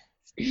just saying.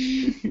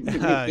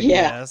 Yeah.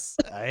 Yes,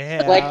 I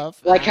have.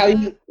 Like how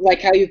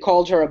you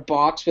called her a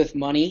box with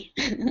money.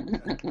 Did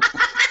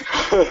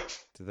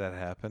that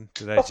happen?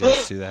 Did I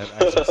just do that?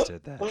 I just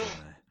did that, didn't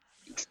I?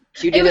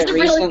 You It did was it a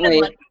really recently.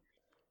 good one.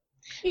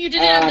 You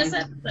did it on this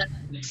episode.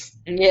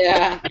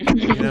 Yeah.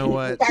 You know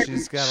what?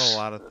 She's got a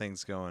lot of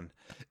things going.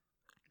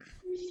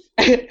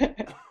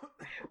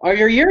 Are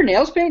your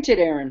nails painted,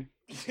 Aaron?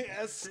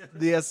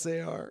 Yes,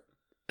 they are.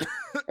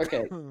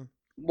 Okay.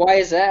 Why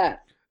is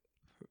that?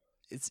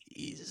 It's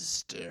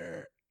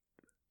Easter.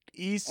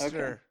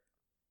 Easter.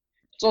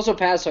 It's also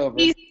Passover.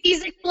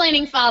 He's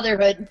explaining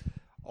fatherhood.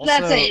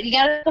 That's Also, it. You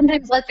gotta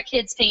sometimes let the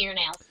kids paint your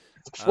nails.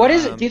 What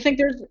is it? Do you think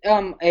there's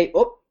a?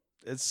 Oh,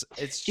 It's.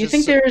 do you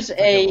think there's I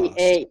think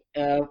I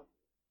a? lost.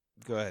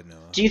 Go ahead, Noah.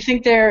 Do you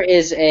think there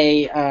is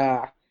a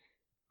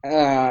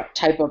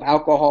type of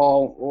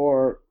alcohol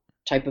or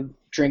type of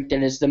drink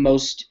that is the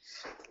most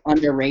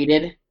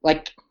underrated,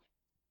 like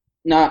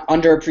not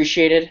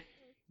underappreciated?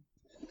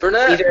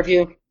 Burnett. Either of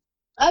you?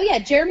 Oh yeah,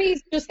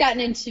 Jeremy's just gotten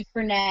into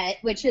Fernet,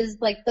 which is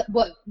like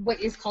what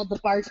is called the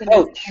bartender.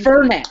 Oh,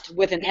 Fernet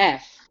with an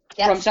F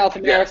Yes. from South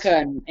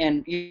America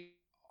and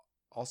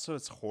Also,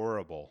 it's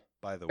horrible,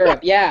 by the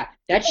Europe. way. Yeah,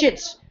 that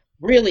shit's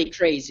really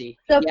crazy.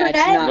 So Yeah, it's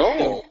Fernet, not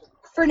No.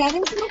 Fernet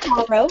and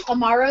Amaro.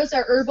 Amaros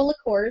are herbal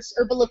liqueurs.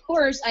 Herbal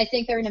liqueurs, I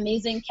think, are an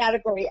amazing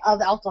category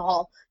of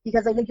alcohol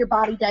because I think your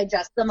body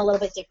digests them a little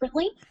bit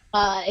differently.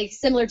 It's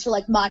similar to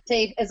like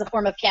mate as a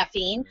form of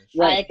caffeine.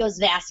 Right.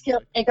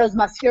 It goes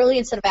muscularly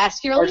instead of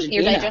vascularly in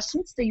your Argentina.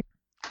 digestion.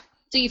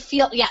 So you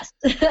feel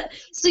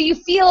so you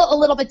feel a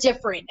little bit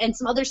different. And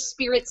some other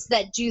spirits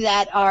that do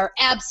that are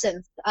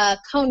absinthe,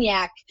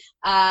 cognac,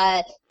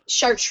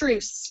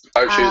 chartreuse.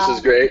 Chartreuse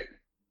is great.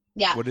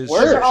 Yeah. What is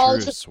Those are all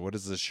chartreuse? just What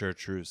is the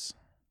chartreuse?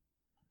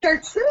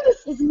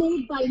 chartreuse is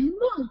made by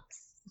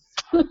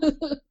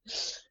monks.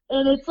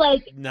 And it's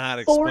like Not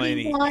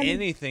explaining 41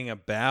 anything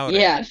about it.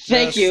 Yeah,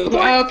 thank Just, you.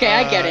 Okay,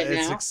 I get it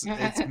it's now.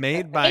 it's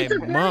made by It's a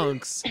very-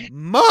 monks.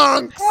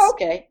 Monks! Oh,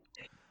 okay.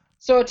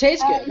 So it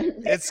tastes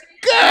good. It's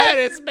good!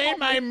 It's made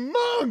by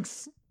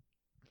monks!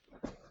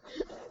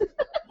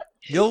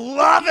 You'll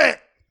love it!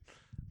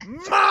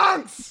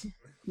 Monks!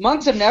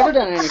 Monks have never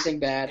done anything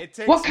bad. It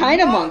takes What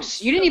kind of monks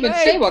monks? You didn't to even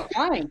make. say what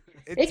kind.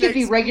 It They could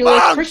be takes regular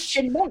monks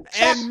Christian monks.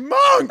 and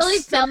monks Really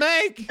to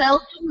make.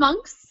 Belgian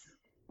monks.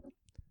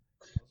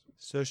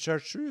 So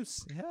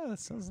chartreuse. Yeah, that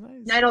sounds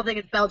nice. I don't think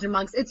it's Belgian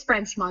monks. It's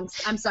French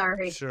monks. I'm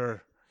sorry.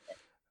 Sure.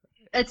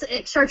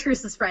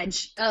 Chartreuse is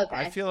French. Okay.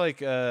 I feel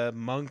like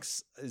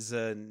monks is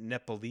a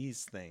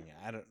Nepalese thing.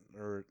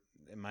 Or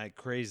am I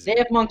crazy? They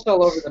have monks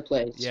all over the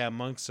place. Yeah,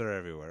 monks are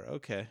everywhere.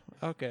 Okay.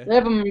 They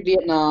have them in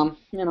Vietnam.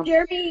 You know.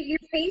 Jeremy, your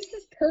face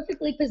is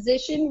perfectly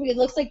positioned. It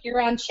looks like you're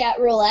on chat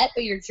roulette,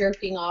 but you're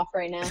jerking off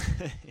right now.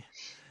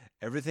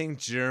 Everything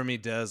Jeremy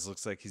does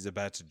looks like he's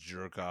about to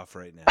jerk off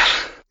right now.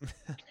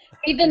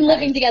 We've been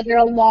living together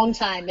a long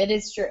time. It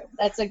is true.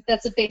 That's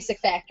a basic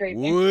fact right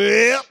there.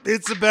 Well,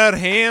 it's about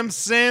ham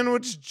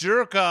sandwich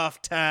jerk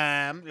off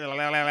time.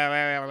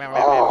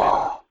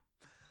 Oh.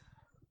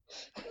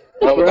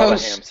 I would love a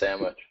Gross. ham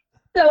sandwich.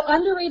 So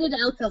underrated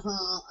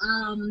alcohol.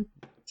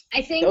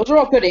 I think Those are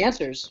all good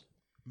answers.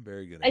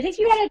 Very good. I think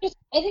you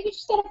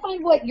just gotta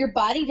find what your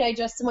body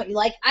digests and what you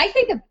like. I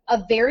think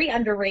a very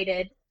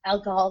underrated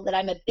alcohol that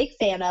I'm a big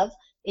fan of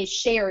is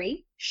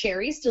sherry.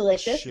 Sherry's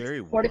delicious.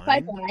 Sherry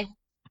Fortified wine? wine.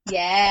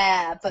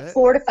 Yeah, but That-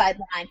 fortified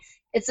wine.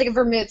 It's like a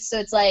vermouth, so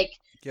it's like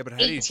Yeah, but how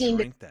do you 18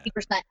 to drink that?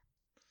 50%.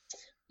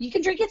 You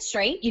can drink it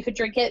straight. You could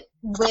drink it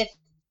with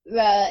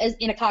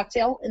in a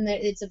cocktail, and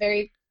it's a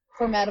very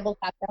formidable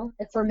cocktail.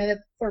 A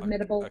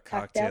formidable A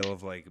cocktail. cocktail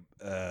of like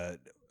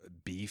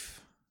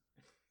beef.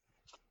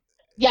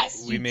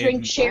 Yes, you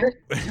drink sherry.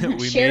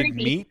 we sherry made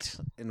beef. meat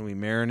and we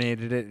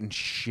marinated it in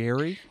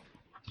sherry.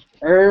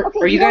 Are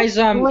you guys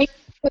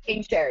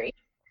cooking sherry?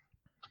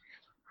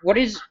 What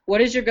is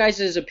your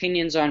guys'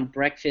 opinions on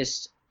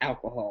breakfast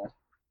alcohol?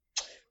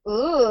 Ooh,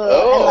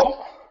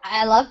 Oh.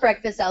 I love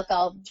breakfast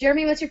alcohol.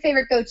 Jeremy, what's your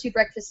favorite go-to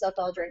breakfast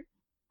alcohol drink?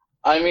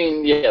 I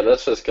mean, yeah,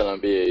 that's just gonna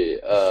be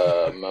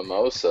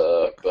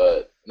mimosa,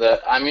 but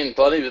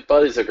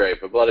Bloodies are great,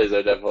 but Bloodies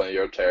are definitely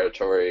your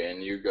territory,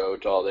 and you go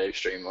to all the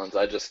extreme ones.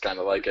 I just kind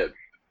of like it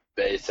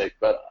basic,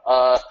 but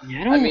I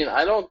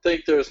don't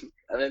think there's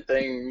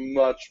anything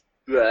much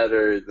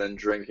better than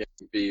drinking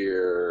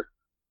beer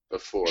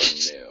before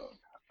noon.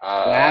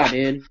 Wow,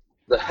 dude.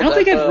 I don't That's,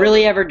 think I've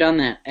really ever done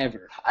that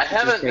ever. I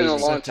haven't in a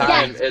crazy. long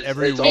time. Yeah, It's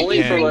every only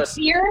If you for drink like,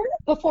 beer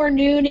before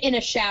noon in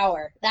a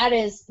shower, that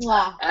is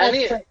wow.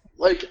 any, That's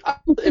like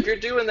if you're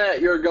doing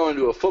that, you're going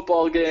to a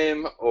football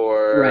game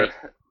or Right.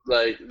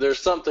 like there's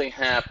something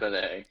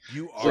happening.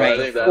 You So are I Right.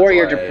 think the that's Or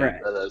you're why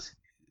depressed. that is.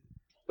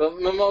 But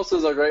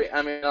mimosas are great.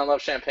 I mean, I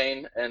love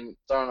champagne, and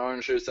throwing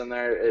orange juice in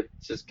there, it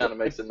just kind of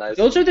makes it nice.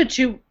 Those are the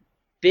two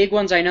big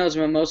ones I know is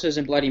mimosas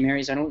and Bloody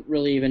Marys. I don't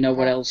really even know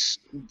what else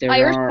there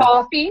Irish are.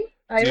 coffee.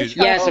 Irish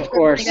Dude. Yes, coffee. of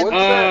course. What's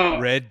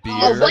that? red beer.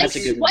 Oh, That's a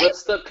good one.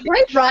 What's the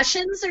White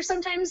Russians are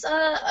sometimes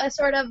a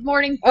sort of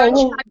morning Oh,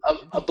 brunch. well,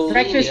 a balloon?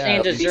 Breakfast Yeah,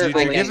 and dude, dessert, you're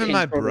I guess, giving can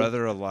my probably-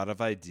 brother a lot of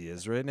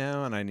ideas right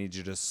now, and I need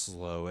you to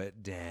slow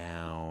it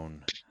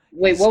down.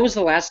 Wait, what was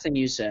the last thing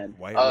you said?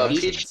 White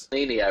Peach Russians.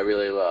 Panini I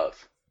really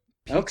love.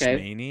 Peach Okay.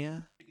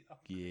 Mania?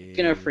 Yeah.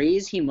 Gonna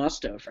freeze? He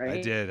must have,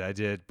 right? I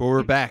did. But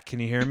we're back. Can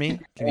you hear me?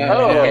 Can you hear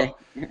Oh. me now?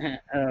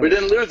 okay. We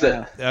didn't lose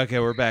it. Okay,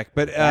 we're back.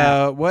 But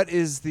what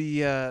is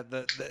the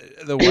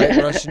White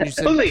Russian? You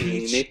said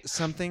Bellini. peach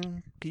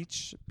something?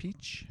 Peach?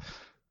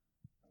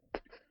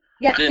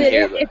 Yes, Didn't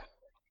hear that.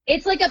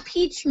 it's like a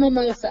peach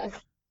mimosa.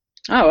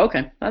 Oh,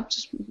 okay.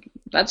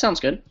 That sounds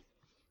good.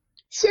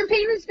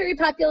 Champagne is very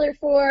popular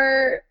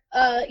for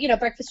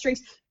breakfast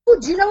drinks. Oh,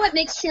 do you know what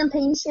makes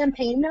champagne,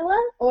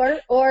 Noah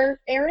or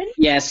Aaron?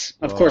 Yes,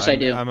 of course I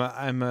do. I'm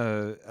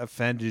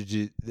offended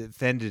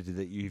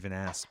that you even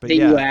asked. But That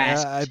yeah, you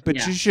asked, but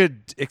yeah. you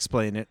should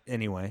explain it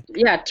anyway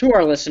Yeah, to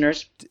our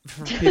listeners.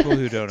 for people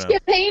who don't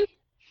know.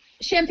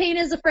 Champagne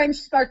is a French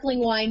sparkling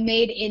wine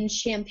made in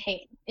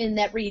Champagne in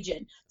that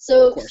region.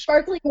 So course.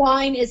 sparkling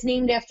wine is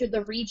named after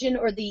the region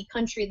or the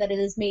country that it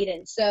is made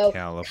in. So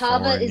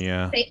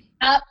California.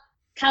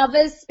 Cava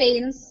is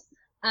Spain's.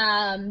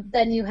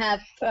 Then you have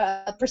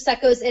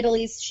Prosecco's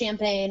Italy's,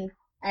 Champagne,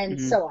 and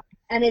Mhm. so on.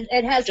 And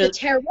it has the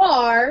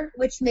terroir,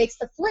 which makes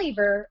the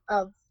flavor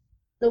of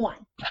the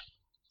wine.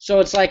 So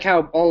it's like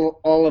how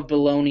all of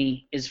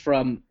Bologna is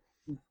from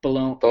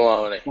Bologna.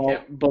 Baloney.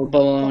 Yeah.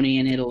 Bologna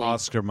in Italy.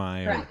 Oscar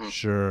Mayer, Correct.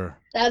 sure.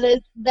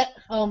 That.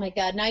 Oh my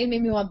God! Now you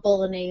made me want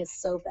bolognese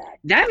so bad.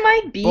 That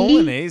might be.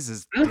 Bolognese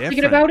is I'm different.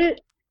 thinking about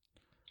it.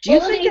 Do you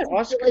think that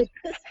Bolognese is Oscar?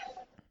 delicious.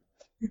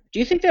 Do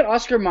you think that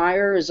Oscar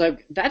Mayer is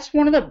like that's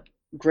one of the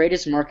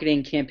greatest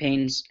marketing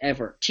campaigns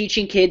ever?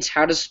 Teaching kids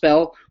how to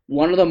spell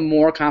one of the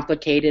more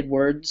complicated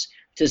words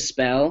to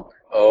spell.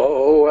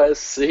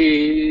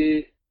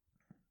 OSC.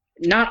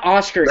 Not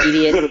Oscar,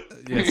 idiot.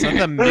 Yeah, it's not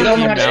the Mickey No,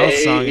 not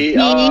Mouse song.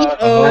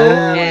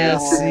 P-O-L-O-G-N-A.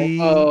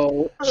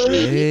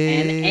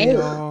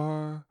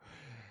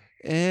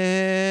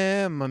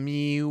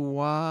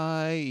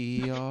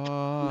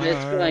 J-A-R-M-E-Y-E-R.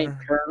 That's like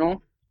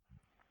Colonel.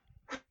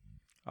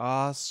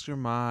 Oscar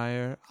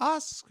Mayer.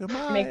 Oscar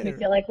Mayer. Makes me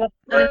feel like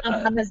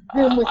I'm on this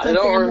Zoom with I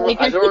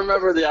something. don't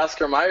remember the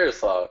Oscar Mayer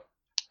song.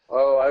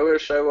 Oh, I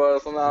wish I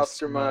was an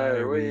Oscar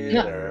Mayer.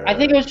 No, I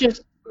think it was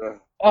just.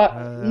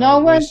 I No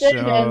one wish said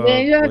I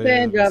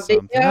was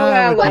something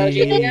I would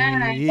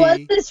be. Was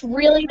this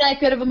really that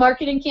good of a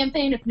marketing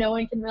campaign if no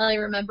one can really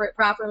remember it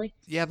properly?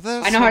 Yeah, but that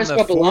was I know how to from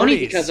the spell baloney 40s.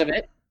 because of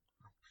it.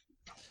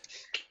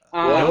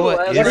 Well, Noah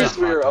last is a time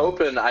we hot were dog.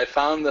 open, I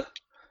found that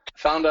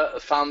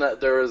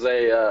there was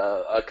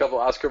a couple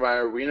Oscar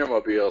Mayer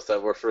Wienermobiles that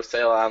were for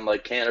sale on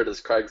like Canada's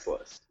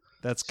Craigslist,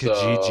 That's So-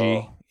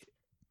 Kijiji.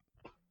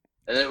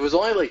 and it was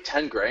only like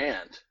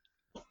 $10,000.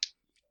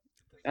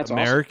 That's awesome.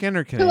 American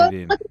or So what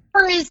Canadian?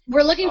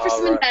 we're looking for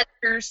some Alright.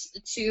 investors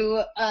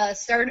to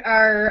start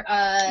our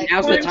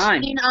Now's the time.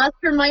 quarantine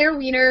Oscar Mayer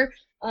Wiener.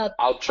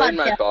 I'll trade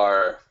my Podcast.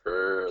 bar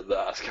for the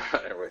Oscar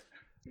Mayer.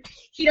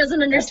 He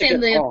doesn't understand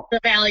good the, call. the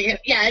value.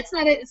 Yeah, it's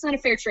not a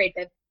fair trade,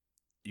 babe.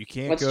 You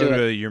can't Let's go do it.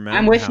 to your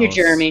mountain I'm with you, house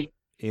Jeremy.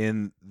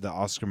 in the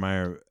Oscar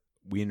Mayer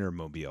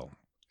Wienermobile.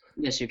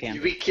 Yes, you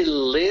can. We can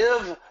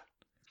live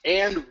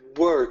and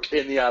work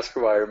in the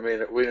Oscar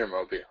Mayer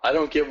Wienermobile. I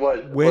don't get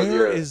what.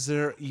 Where is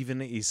there even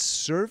a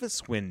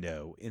service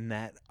window in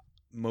that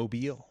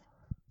mobile?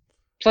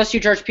 Plus, you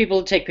charge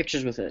people to take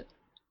pictures with it.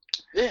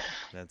 Yeah.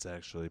 That's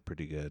actually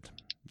pretty good.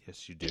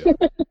 Yes, you do.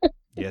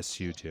 Yes,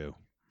 you do.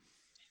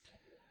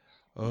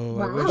 Oh,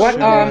 I Wow. wish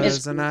What, I is-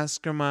 was an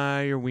Oscar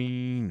Mayer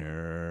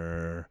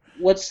Wiener.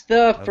 What's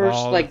the Of first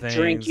all like the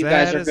drink things, you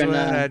guys that are is what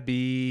gonna? I'd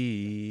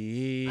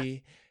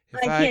be if I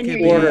I can't could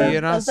hear be you.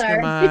 an I'm Oscar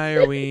sorry.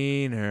 Mayer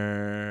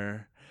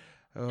Wiener.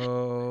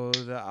 Oh,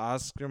 the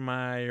Oscar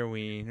Mayer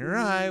Wiener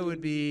I would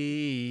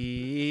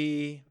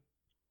be.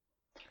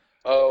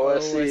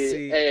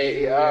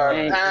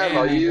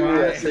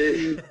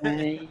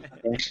 OSCARMOUSC.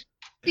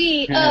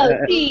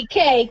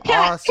 C-O-C-K,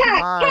 cat, Oscar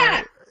cat,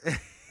 Mayer. cat.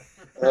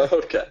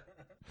 Okay.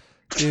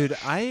 Dude,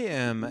 I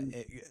am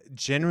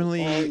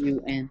generally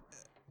O-U-N.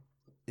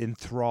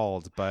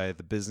 enthralled by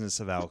the business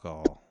of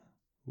alcohol.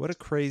 What a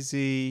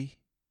crazy,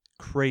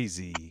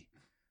 crazy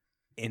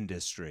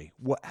industry.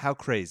 How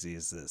crazy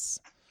is this?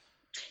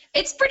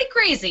 It's pretty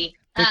crazy.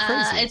 They're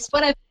crazy.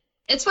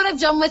 It's what I've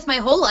done with my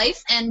whole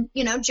life. And,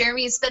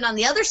 Jeremy's been on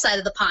the other side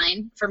of the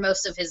pine for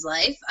most of his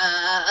life,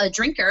 a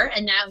drinker,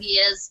 and now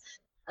he has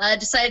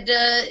decided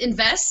to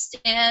invest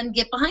and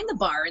get behind the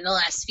bar in the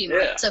last few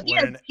months. So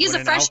he's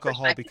a fresh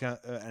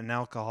an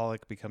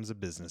alcoholic becomes a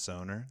business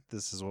owner.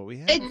 This is what we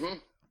have.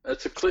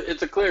 It's a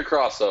clear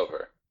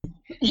crossover.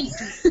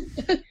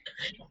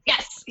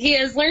 Yes, he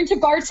has learned to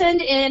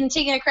bartend and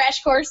taken a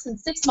crash course in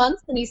 6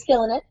 months, and he's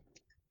killing it.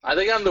 I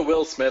think I'm the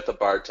Will Smith of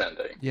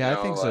bartending. Yeah,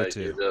 I think so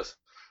too.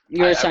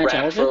 You're a I ran for a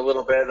Scientologist?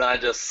 little bit, and I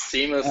just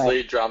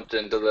seamlessly jumped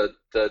into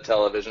the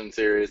television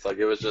series. Like,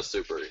 it was just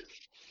super easy.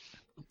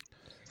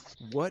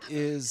 What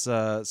is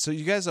so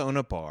you guys own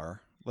a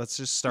bar? Let's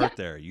just start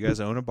there. You guys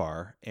own a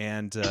bar,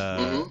 and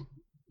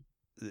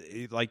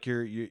like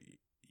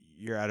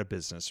you're out of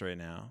business right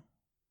now,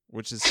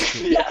 which is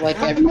Like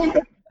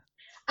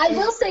I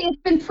will say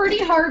it's been pretty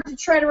hard to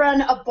try to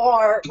run a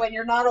bar when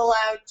you're not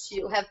allowed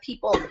to have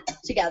people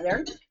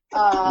together.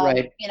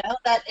 Right.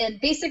 And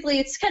basically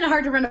it's kind of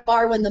hard to run a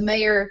bar when the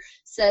mayor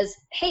says,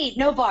 "Hey,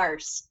 no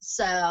bars."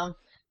 So,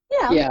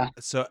 yeah.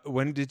 So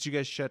when did you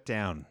guys shut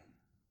down?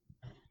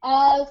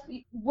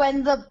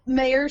 When the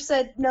mayor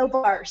said no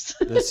bars.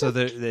 So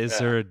is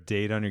there a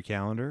date on your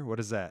calendar? What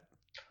is that?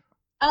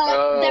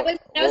 That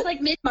was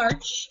like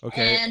mid-March.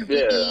 Okay. And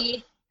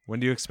When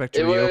do you expect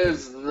to It reopen?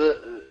 was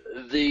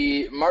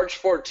the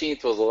March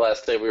 14th was the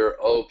last day we were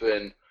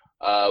open.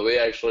 We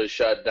actually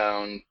shut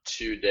down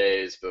 2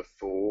 days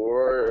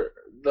before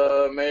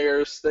the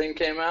mayor's thing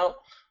came out.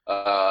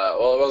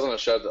 Well, it wasn't a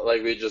shutdown.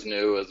 Like, we just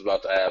knew it was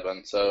about to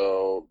happen.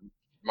 So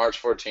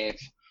March 14th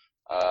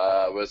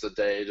was a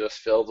day just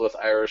filled with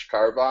Irish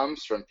car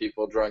bombs from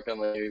people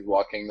drunkenly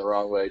walking the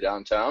wrong way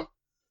downtown.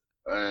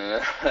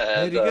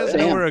 Hey, do you guys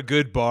know where a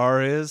good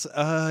bar is?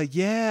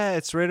 Yeah,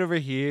 it's right over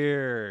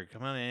here.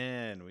 Come on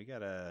in. We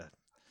gotta.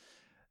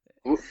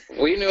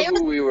 We knew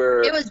who we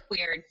were. It was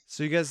weird.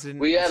 So you guys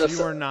didn't.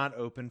 You were not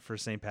open for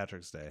St.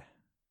 Patrick's Day.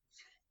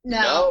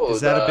 No.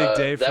 Is that a big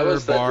day for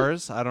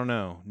bars? I don't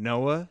know.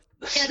 Noah.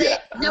 Yeah,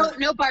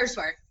 no bars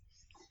were.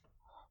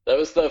 That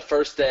was the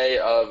first day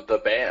of the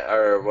ban,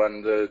 or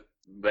when the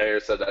mayor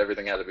said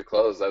everything had to be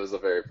closed. That was the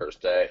very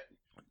first day.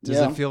 Does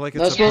it feel like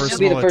it's That's a supposed to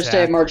be the personal first day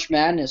of attack? March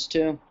Madness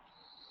too.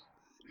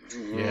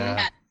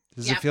 Yeah.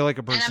 Does it feel like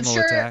a personal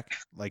sure- attack?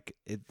 Like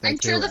I'm they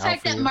sure were the out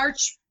fact for that you?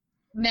 March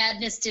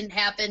Madness didn't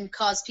happen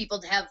caused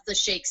people to have the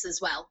shakes as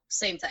well.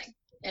 Same thing,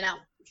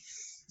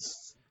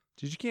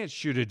 Dude, you can't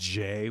shoot a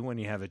J when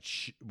you have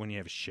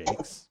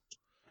shakes.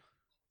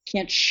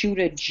 Can't shoot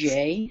a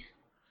J.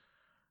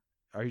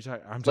 Are you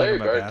talking? I'm Larry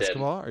talking about Bird did.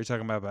 basketball. Are you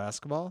talking about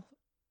basketball?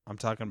 I'm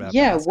talking about.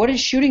 Yeah, basketball. what is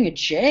shooting a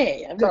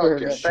J? I've never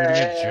heard of it. Shooting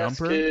a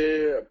jumper?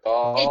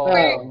 Basketball. It's Oh.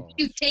 where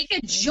you take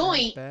a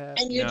joint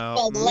and you no,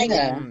 pull the leg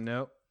Yeah. out.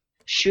 Nope.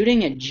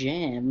 Shooting a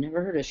J. I've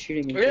never heard of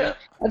shooting a J. Yeah.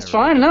 That's Never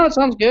fine. No, it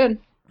sounds good.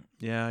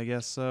 Yeah, I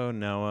guess so,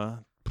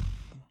 Noah.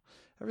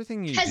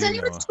 Everything you Has do,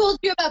 anyone Noah. told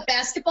you about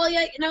basketball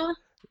yet, Noah?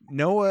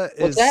 Noah What's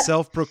is that?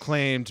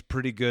 self-proclaimed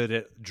pretty good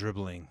at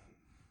dribbling.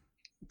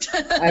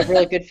 I have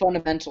really good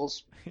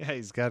fundamentals. Yeah,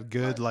 he's got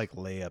good like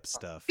layup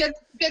stuff.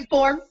 Good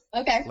form.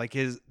 Okay. Like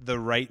the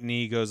right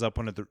knee goes up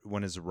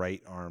when his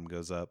right arm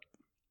goes up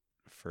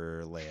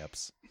for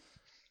layups.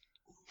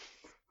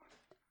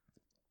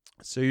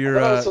 So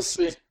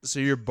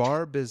your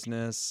bar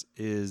business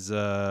is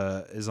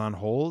on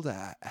hold.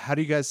 How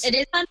do you guys? It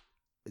is on.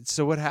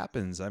 So what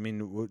happens? I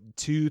mean,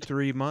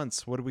 2-3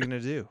 months. What are we gonna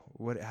do?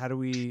 How do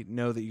we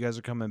know that you guys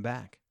are coming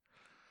back?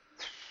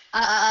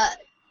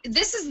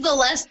 This is the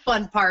less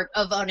fun part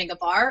of owning a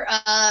bar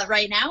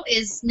right now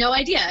is no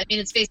idea. I mean,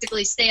 it's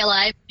basically stay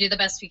alive, do the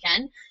best we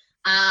can,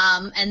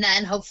 and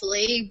then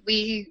hopefully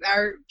we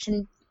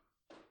can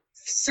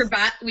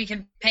survive. We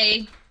can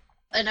pay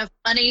enough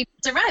money to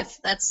survive.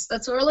 That's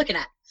what we're looking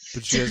at.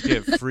 But you guys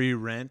get free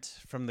rent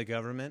from the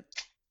government?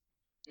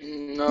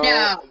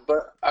 No.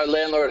 But our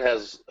landlord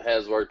has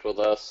worked with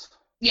us.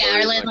 Yeah, Or our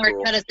is that landlord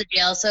cool? cut us a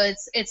deal, so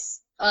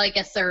it's like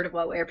a third of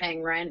what we were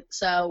paying rent.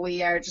 So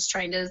we are just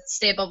trying to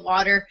stay above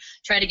water,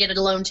 try to get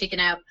a loan taken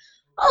out,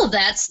 all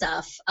that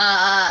stuff.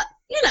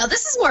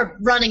 This is more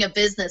running a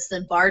business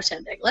than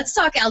bartending. Let's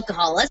talk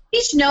alcohol. Let's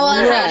teach Noah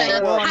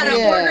how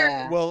to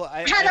order. Well,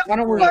 How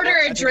to order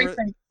a drink.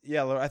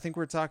 Yeah, I think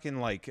we're talking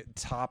like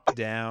top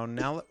down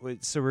now.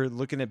 So we're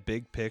looking at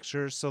big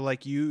picture. So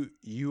like you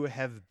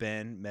have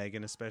been,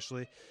 Megan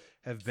especially,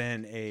 have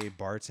been a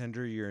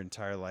bartender your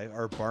entire life,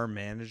 or bar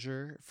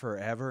manager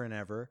forever and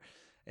ever,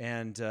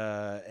 and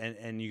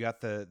you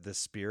got the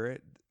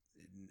spirit,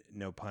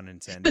 no pun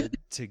intended,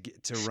 to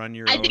run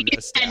your own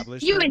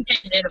establishment. You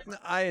intended it.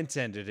 I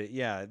intended it.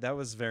 Yeah, that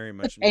was very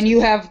much. And you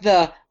have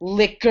the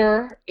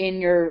liquor in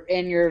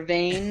your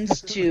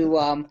veins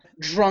to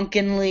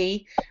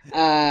drunkenly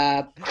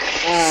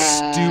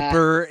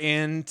stupor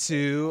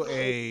into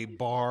a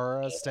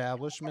bar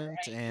establishment,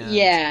 and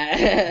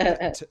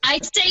yeah.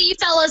 I'd say you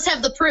fellas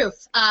have the proof,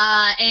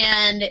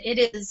 and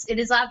it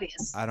is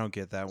obvious. I don't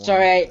get that one.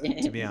 Sorry.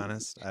 To be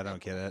honest, I don't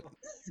get it.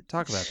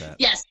 Talk about that.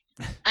 Yes,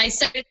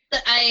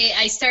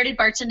 I started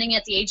bartending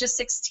at the age of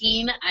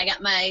 16. I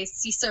got my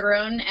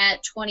Cicerone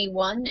at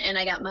 21, and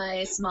I got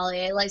my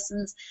sommelier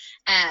license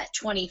at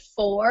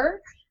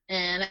 24,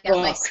 and I got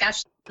my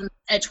Scotch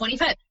at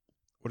 25.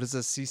 What is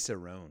a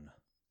Cicerone?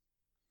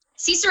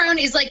 Cicerone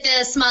is like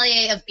the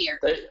sommelier of beer.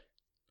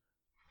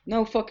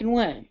 No fucking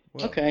way.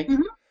 Whoa. Okay.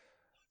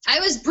 I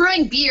was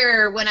brewing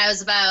beer when I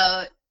was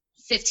about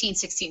 15,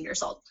 16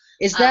 years old.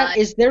 Is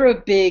there a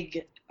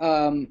big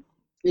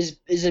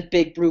is a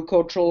big brew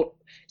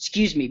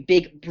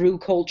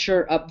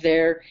culture up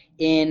there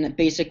in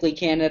basically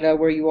Canada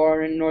where you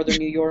are in northern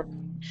New York?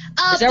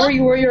 Is that where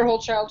you were your whole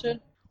childhood?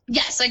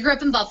 Yes, I grew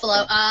up in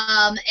Buffalo.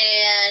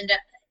 And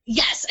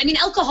yes, I mean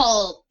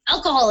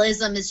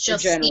alcoholism is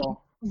just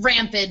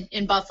rampant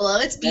in Buffalo.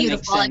 It's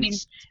beautiful. I mean,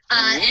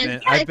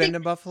 I've been to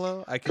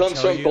Buffalo. I can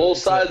Comes tell from you both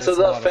it's sides a of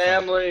the lot of fun.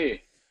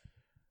 family.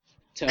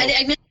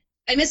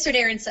 I missed what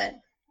Aaron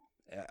said.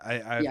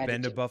 I've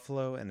been to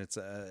Buffalo, and it's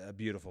a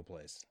beautiful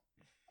place.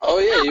 Oh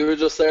yeah, you were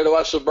just there to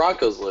watch the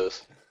Broncos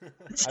lose.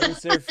 I was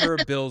there for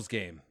a Bills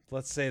game.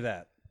 Let's say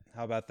that.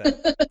 How about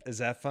that? Is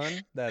that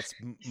fun? That's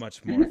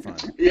much more fun.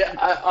 Yeah,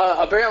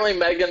 apparently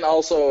Megan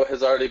also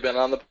has already been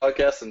on the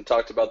podcast and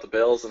talked about the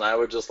Bills, and I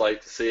would just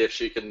like to see if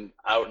she can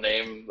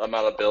outname the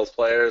amount of Bills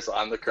players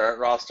on the current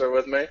roster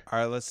with me. All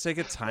right, let's take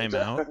a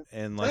timeout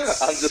and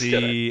let's I'm just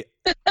see.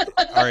 All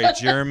right,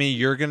 Jeremy,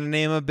 you're gonna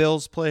name a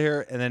Bills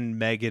player, and then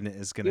Megan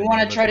is gonna. You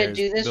want to try to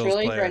do this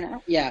really right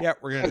now? Yeah. Yeah,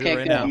 we're gonna do Okay, it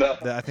right good. now.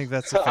 No. I think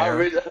that's I'll fair.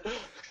 read-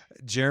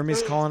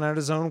 Jeremy's calling out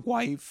his own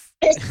wife.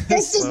 This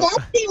does So-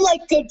 not seem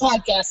like good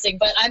podcasting,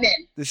 but I'm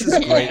in. This is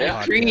great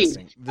Yeah.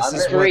 podcasting. This I'm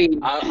is Agreed.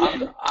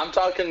 I'm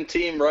talking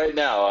team right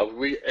now.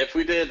 If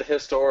we did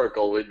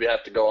historical, we'd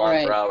have to go on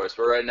Right. for hours.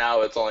 But right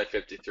now, it's only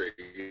 53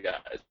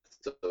 guys.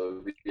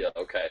 So yeah,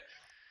 okay.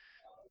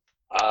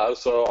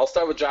 So I'll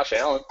start with Josh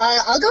Allen.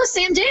 I'll go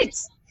Sam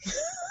Diggs.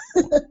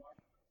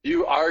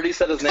 You already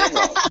said his name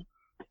wrong.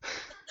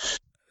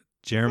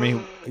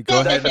 Jeremy,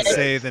 go ahead and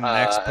say the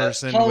next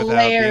person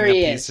without being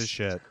a piece of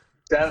shit.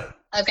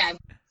 Okay.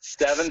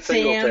 Devin Sam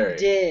Singletary.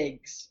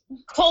 Diggs.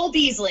 Cole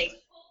Beasley.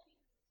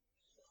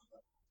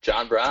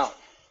 John Brown.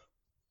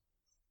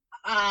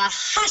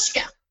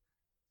 Hashka.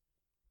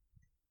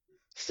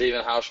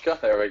 Steven Hauschka.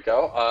 There we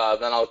go.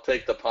 Then I'll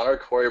take the punter,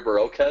 Corey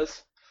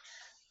Barocquez.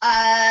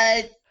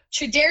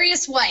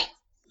 Tre'Davious White.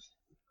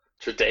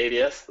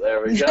 Tre'Davious.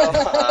 There we go.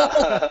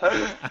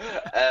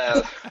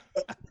 And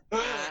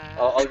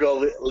I'll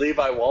go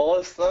Levi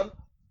Wallace then.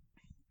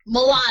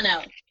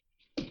 Milano.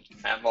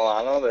 At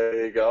Milano.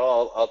 There you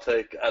go. I'll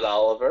take Ed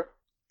Oliver.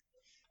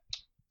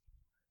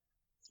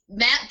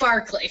 Matt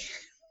Barkley.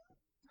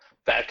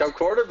 Backup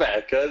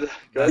quarterback. Good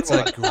That's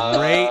one. a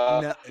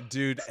great,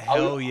 dude.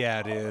 Hell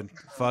yeah, dude.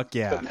 Fuck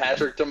yeah.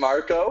 Patrick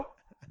DeMarco.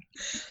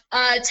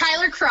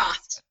 Tyler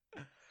Croft.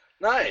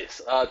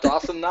 Nice.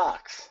 Dawson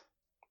Knox.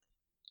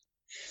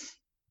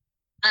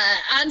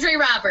 Andre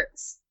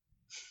Roberts.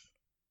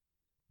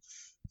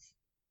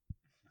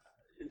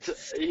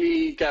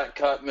 He got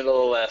cut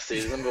middle of last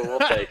season, but we'll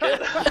take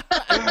it.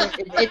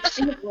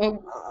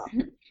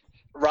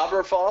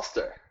 Robert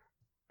Foster.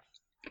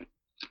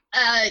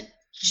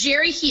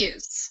 Jerry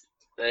Hughes.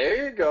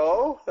 There you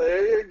go.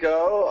 There you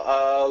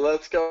go.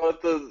 Let's go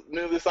with the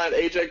newly signed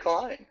AJ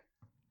Klein.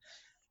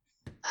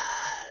 You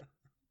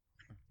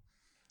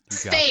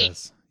got Spain.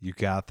 this. You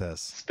got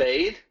this.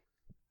 Spade.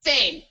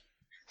 Spain.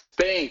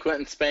 Spain.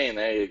 Quentin Spain.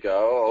 There you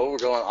go. Oh, we're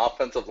going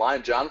offensive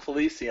line. John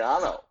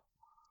Feliciano.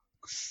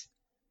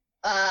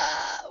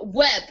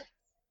 Webb.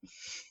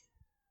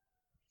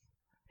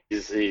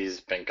 He's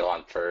been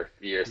gone for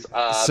years.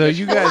 So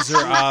you guys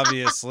are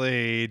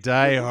obviously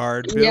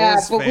diehard Bills Yeah,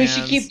 but we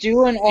should fans. keep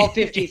doing all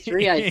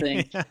 53, I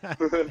think.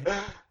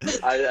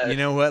 You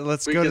know what?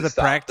 Let's We go to can the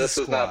stop. practice This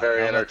is squad. not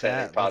very How about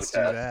entertaining that? Let's do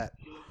podcast. that.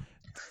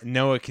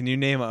 Noah, can you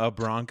name a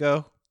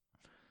Bronco?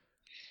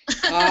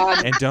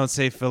 Um, And don't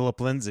say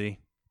Philip Lindsay.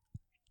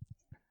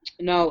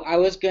 no, I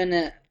was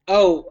gonna.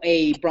 Oh,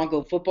 a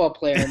Bronco football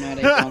player, not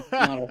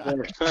a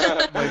horse.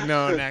 Like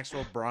no, an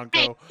actual Bronco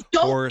Hey,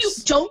 horse.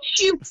 Don't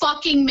you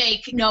fucking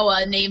make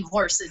Noah name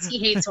horses. He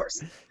hates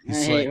horses. I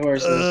He's hate like,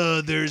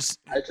 horses. there's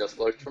I just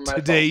looked for my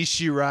Today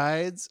She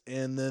Rides,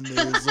 and then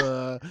there's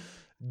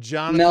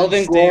Jonathan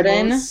Melvin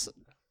Gordon. Stamos.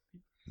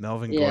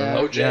 Melvin Yeah.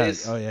 Gordon.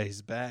 OJ's. Yeah. Oh yeah,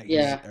 he's back.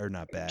 Yeah. Or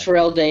not back.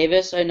 Terrell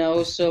Davis, I know,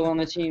 is still on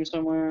the team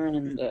somewhere,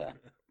 and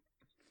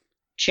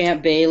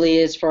Champ Bailey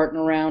is farting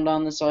around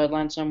on the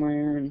sideline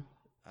somewhere, and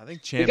I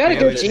think Champ got a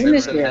good Bailey's team never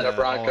this been year. in the Hall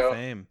Bronco. of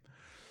Fame.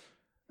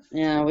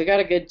 yeah, we got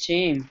a good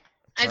team.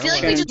 I feel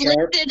like we just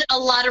listed a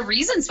lot of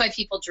reasons why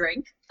people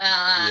drink.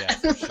 Yeah,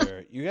 for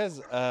sure. You guys,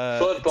 to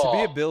Football.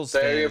 be a Bills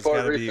fan Very has got to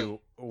important be reason.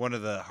 one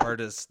of the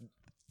hardest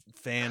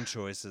fan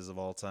choices of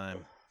all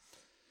time.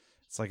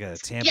 It's like a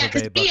Tampa Yeah,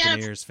 'cause Bay we had-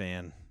 Buccaneers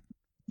fan.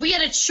 We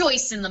had a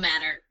choice in the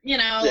matter. You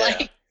know, Yeah.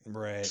 like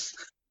Right.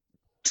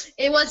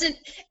 it wasn't.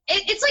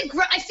 It's like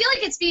I feel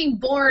like it's being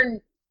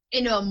born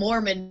into a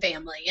Mormon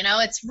family. You know,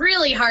 it's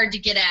really hard to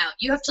get out.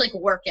 You have to like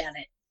work at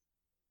it.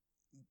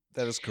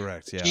 That is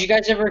correct, yeah. Did you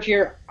guys ever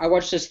hear? I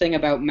watched this thing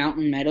about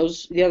Mountain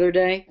Meadows the other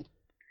day.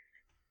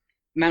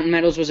 Mountain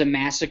Meadows was a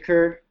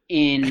massacre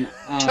in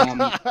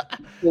it's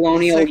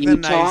colonial like the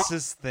Utah.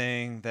 nicest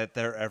thing that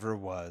there ever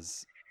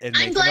was. It I'm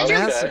makes glad a you're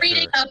massacre.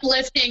 reading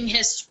uplifting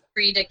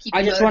history to keep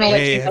I you just wanna let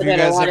motivated. Hey, you have know you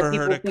that a guys lot of ever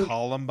people heard of think-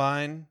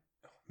 Columbine?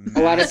 A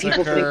lot of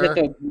people think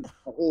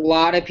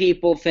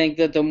Massacre.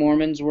 that the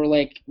Mormons were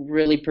like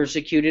really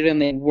persecuted,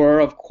 and they were,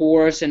 of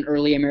course, in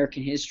early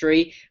American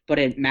history. But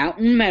at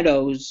Mountain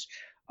Meadows,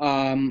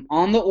 on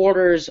the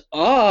orders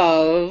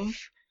of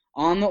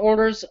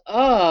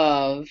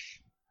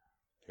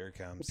Here it what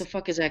comes. the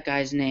fuck is that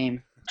guy's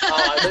name? Oh,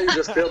 I thought you were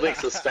just building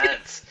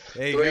suspense.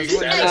 Hey, you Three guys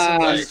want to hear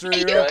steps. some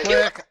history real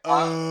quick?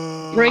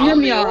 Brigham On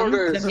the Young,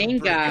 orders. the main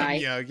Brigham guy.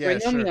 Young, yeah,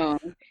 Brigham sure. Young.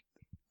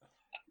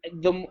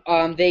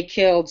 They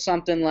killed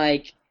something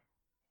like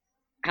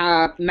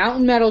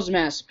Mountain Meadows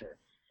Massacre.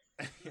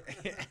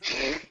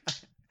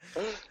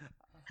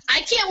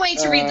 I can't wait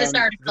to read this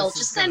article. This is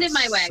Just send it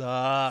gonna my way.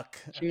 Suck.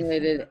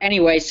 Accumulated.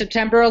 Anyway,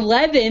 September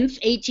 11th,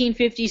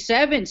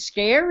 1857.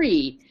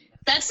 Scary.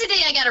 That's the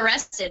day I got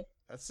arrested.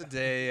 That's the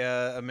day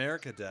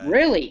America died.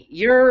 Really?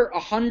 You're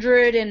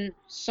 100 and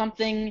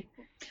something.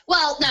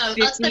 Well, no,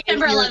 50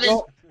 September years 11th,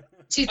 old? Oh,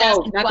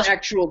 2012. not the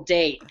actual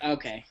date.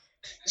 Okay.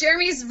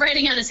 Jeremy's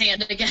writing on his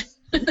hand again.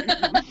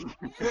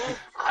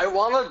 I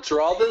want to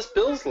draw this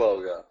Bills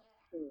logo.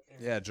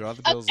 Yeah, draw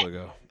the Bills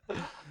logo.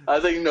 I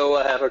think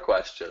Noah had a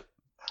question.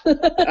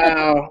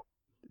 Oh.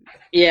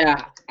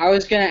 Yeah, I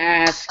was gonna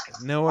ask.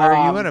 Noah, are you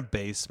Um, in a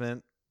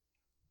basement?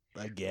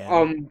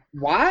 Again?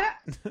 What?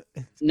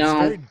 It's No.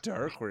 very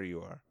dark where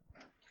you are.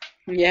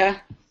 Yeah.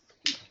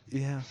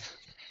 Yeah.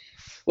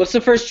 What's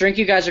the first drink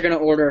you guys are gonna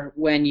order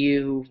when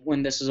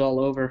this is all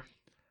over?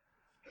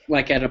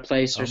 Like at a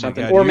place or Oh my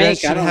something, God, or you guys make.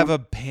 should I don't have know. a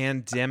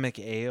pandemic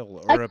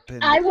ale or a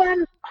I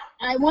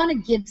want a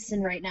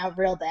Gibson right now,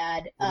 real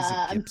bad. What is a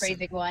I'm Gibson?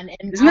 craving one.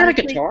 And Isn't that a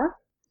honestly, guitar?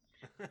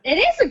 It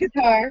is a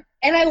guitar,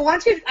 and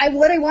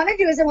what I want to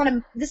do is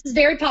this is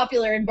very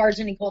popular in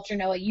bartending culture,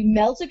 Noah. You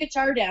melt a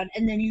guitar down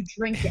and then you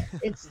drink it.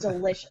 It's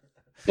delicious.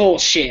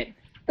 Bullshit.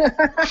 No,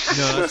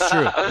 that's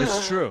true.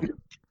 It's true.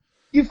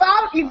 You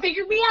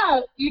figured me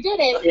out. You did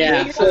it.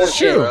 Yeah. You So figured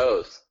It's it out. true.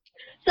 Rose.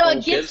 So a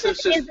Gibson's Gibson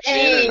just is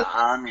gin and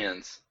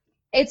onions.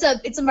 it's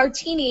a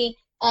martini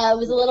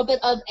with a little bit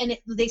of, and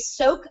they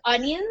soak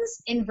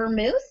onions in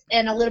vermouth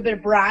and a little bit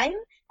of brine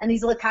and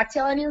these little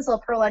cocktail onions,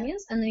 little pearl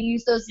onions, and they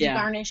use those to Yeah.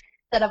 garnish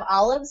instead of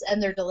olives,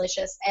 and they're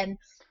delicious. And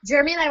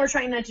Jeremy and I were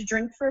trying not to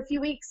drink for a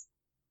few weeks,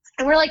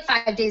 and we're like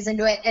 5 days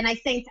into it, and I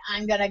think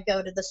I'm gonna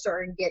go to the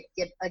store and get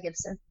a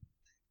Gibson.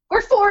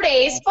 We're 4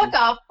 days. Fuck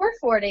off. We're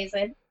 4 days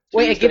in.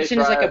 Wait, a Tuesday, Gibson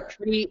is like a Friday.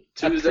 pre.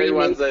 Tuesday,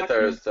 Wednesday,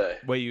 Thursday.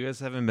 Wait, you guys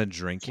haven't been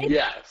drinking?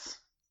 Yes.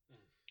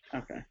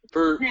 Okay.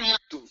 For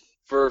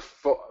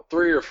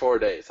 3 or 4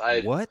 days.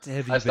 What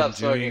have you I been stopped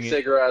smoking doing?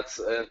 cigarettes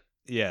and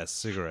Yeah,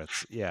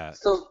 cigarettes. Yeah.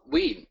 still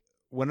weed.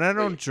 When I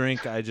don't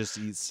drink, I just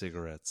eat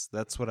cigarettes.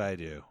 That's what I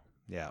do.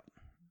 Yeah.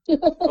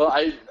 Well,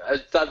 I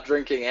stopped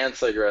drinking and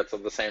cigarettes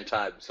at the same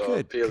time, so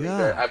Good feeling God.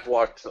 very, I've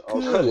walked a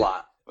Good.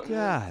 lot.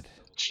 God.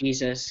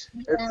 Jesus.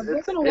 We're gonna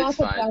it's walk with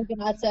fine.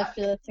 Argonauts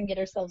after this and get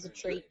ourselves a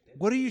treat.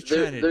 What are you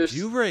There- trying to there's-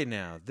 do right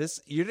now?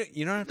 You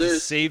don't have to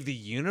there's- save the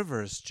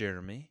universe,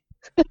 Jeremy.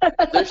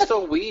 There's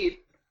still weed.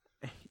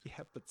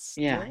 Yeah, but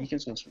still. Yeah, you can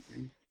still smoke.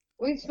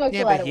 We've smoked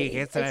a lot of weed.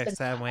 It's been-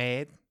 some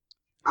weed.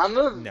 I'm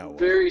a No.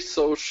 very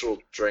social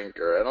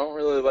drinker. I don't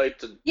really like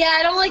to. Yeah,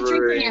 I don't like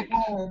drinking at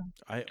Drink. home.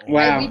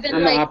 Wow, we've been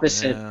I'm like- the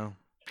opposite. No.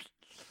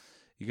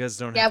 You guys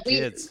don't Yeah, have we-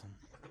 kids.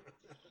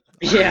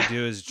 All Yeah. we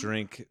do is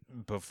drink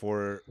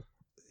before.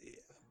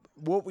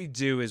 What we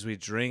do is we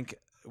drink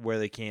where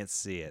they can't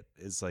see it.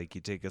 It's like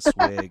you take a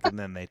swig and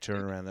then they turn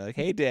around. They're like,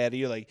 "Hey, Daddy."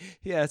 You're like,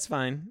 "Yeah, it's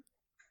fine."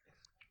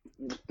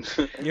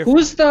 You're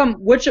Who's the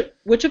which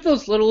of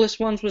those littlest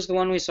ones was the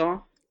one we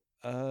saw?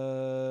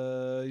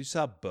 You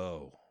saw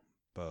Bo.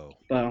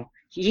 Well,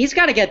 he's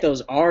got to get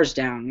those R's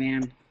down,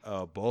 man.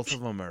 Oh, both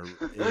of them are.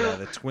 Yeah,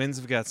 the twins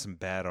have got some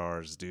bad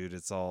R's, dude.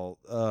 It's all.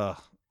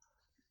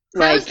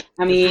 Like,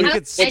 I mean, If we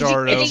could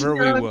start educating over,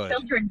 your we own would.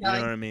 children, You know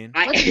Doug. what I mean?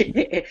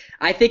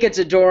 I think it's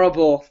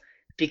adorable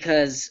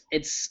because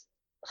it's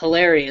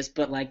hilarious,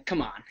 but like,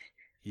 come on,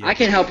 Yeah. I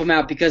can help him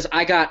out because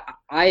I got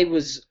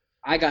R's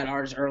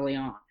early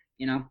on.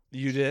 You know,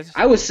 You did?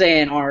 I was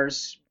saying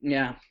R's.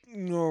 Yeah,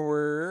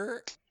 No.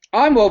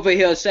 I'm over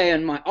here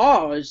saying my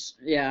R's.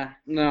 Yeah,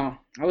 no,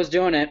 I was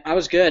doing it. I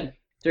was good.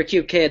 They're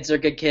cute kids. They're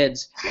good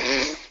kids.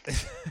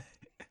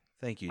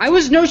 Thank you. I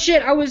was no Jeremy.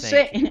 shit. I was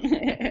Thank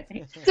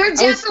saying. They're I was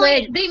definitely,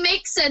 saying- they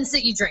make sense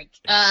that you drink.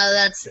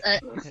 That's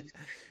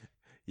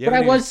You But haven't I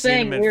even was seen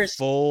saying him at we're-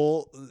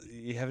 full.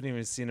 You haven't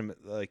even seen him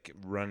like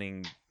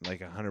running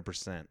like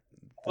 100%.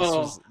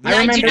 Oh, this I was I the do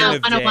remember- end not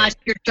of want to day. watch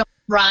your children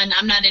run.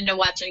 I'm not into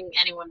watching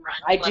anyone run.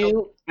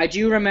 I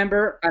do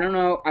remember. I don't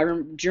know.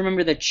 Do you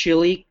remember the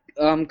chili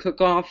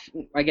cook-off?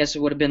 I guess it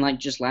would have been like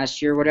just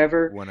last year, or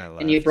whatever. When I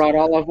left. And you brought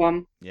all of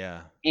them.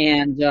 Yeah.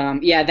 And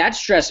yeah, that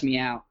stressed me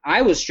out.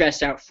 I was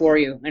stressed out for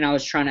you, and I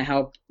was trying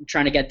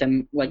to get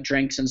them like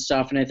drinks and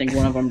stuff. And I think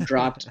one of them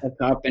dropped a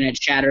cup, and it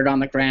shattered on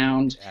the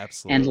ground.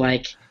 Absolutely. And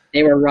like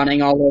they were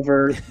running all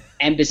over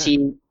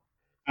embassy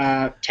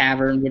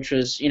tavern, which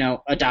was,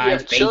 a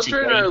dive,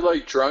 children basically. are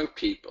like drunk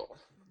people.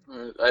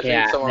 I think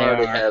Yeah, someone they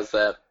already are. has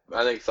that.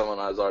 I think someone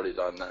has already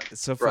done that.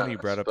 It's so funny you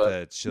brought up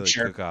the chili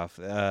Sure. cook-off.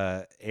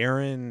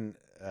 Aaron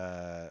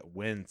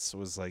Wentz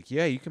was like,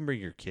 "Yeah, you can bring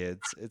your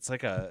kids. It's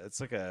like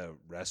a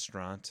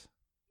restaurant."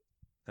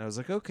 And I was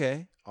like,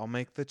 "Okay, I'll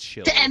make the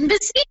chili." The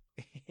embassy?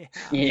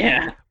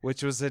 Yeah.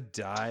 Which was a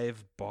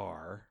dive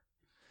bar,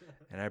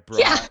 and I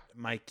brought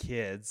my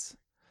kids,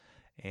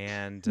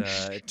 and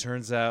it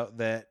turns out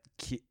that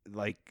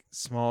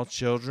small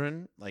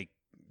children, like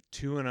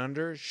 2 and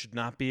under, should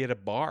not be at a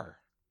bar.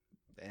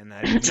 And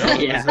I didn't know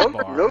it was a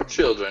bar. No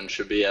children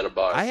should be at a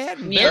bar. I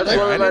hadn't Yeah, been that's there.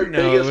 one I of my didn't know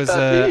it biggest was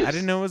pet I peeves.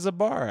 didn't know it was a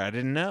bar. I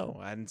didn't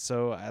know, and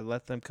so I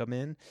let them come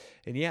in,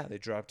 and yeah, they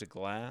dropped a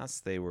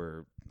glass. They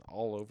were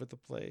all over the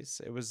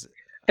place. It was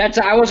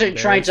I wasn't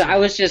trying to.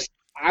 embarrassing.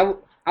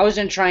 I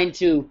wasn't trying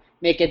to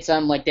make it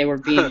sound like they were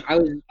being. I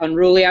was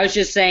unruly. I was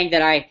just saying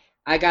that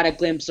I got a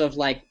glimpse of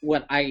like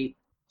what I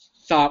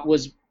thought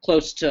was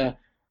close to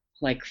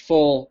like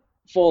full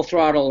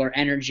throttle or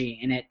energy,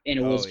 and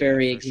it was yeah,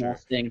 very for sure.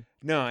 exhausting.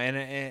 No,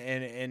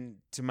 and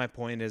to my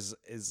point is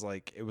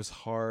like it was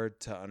hard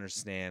to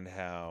understand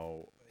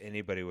how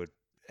anybody would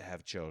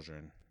have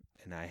children,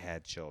 and I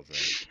had children,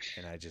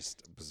 and I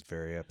just was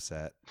very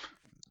upset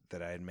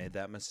that I had made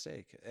that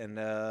mistake. And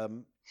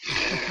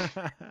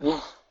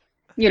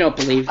You don't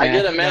believe that. I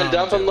get it, man. No,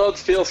 Dumping dude.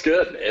 loads feels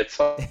good. It's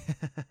fun.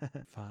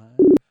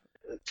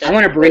 I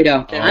want a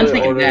burrito. Can't I'm really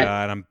thinking order that.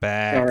 God, I'm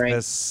back. Sorry.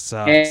 This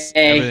sucks. Hey.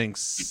 Everything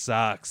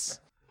sucks.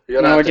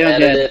 You're No, gonna we're have to doing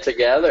edit good. it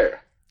together.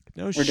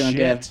 No We're shit. doing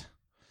good.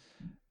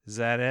 Is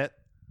that it?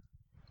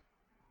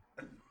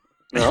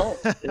 No.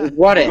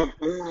 What it?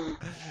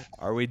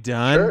 Are we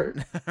done? Sure.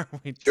 Are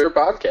we It's your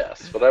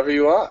podcast. Whatever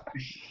you want.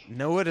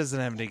 Noah doesn't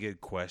have any good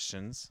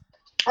questions.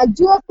 I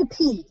do have to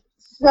pee.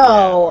 So, Yeah,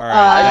 all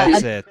right,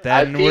 that's it.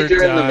 I Then peed we're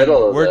during done. the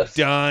middle of Uh, We're this.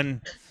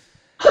 done.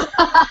 you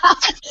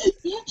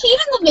peed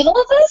in the middle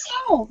of this?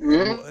 How?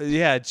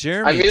 Yeah,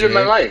 Jeremy. I muted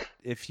my did. mic.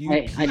 If you I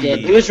did.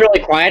 peed- He was really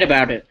quiet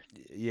about it.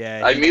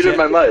 Yeah, I he muted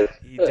my mic.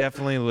 He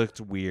definitely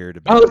looked weird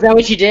about Oh, it. is that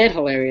what you did?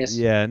 Hilarious.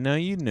 Yeah, no,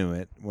 you knew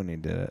it when he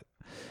did it.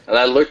 And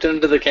I looked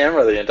into the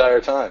camera the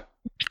entire time.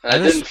 And I I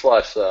just- didn't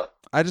flush, though.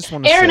 I just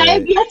want to Aaron, I say,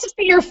 have yet to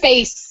see your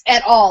face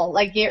at all.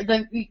 Like, there's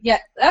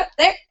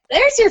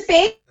your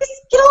face.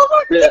 Get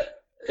over.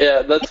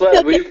 Yeah, that's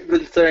what we've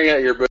been staring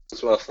at your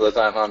boobs most of the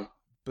time, hon.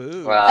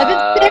 boo. I've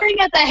been staring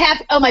at the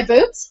half. Oh, my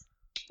boobs.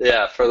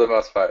 Yeah, for the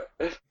most part.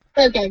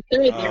 Okay,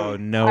 there. Oh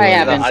no, I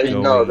haven't that's seen-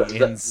 going No, that's where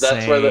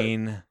the-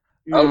 insane.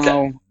 Okay.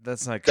 No.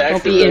 That's not Back good. Don't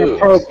to be the boobs.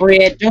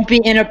 inappropriate. Don't be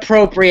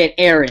inappropriate,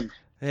 Aaron.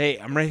 Hey,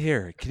 I'm right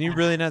here. Can you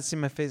really not see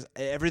my face?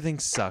 Everything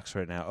sucks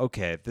right now.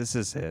 Okay, this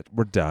is it.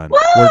 We're done.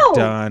 Whoa! We're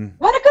done.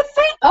 What a good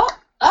face.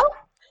 Oh.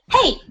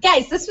 Hey,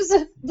 guys, this was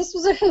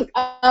a hoot.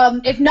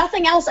 If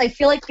nothing else, I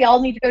feel like we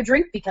all need to go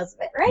drink because of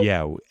it, right?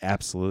 Yeah,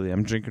 absolutely.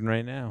 I'm drinking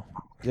right now.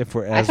 If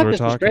we're I as thought we're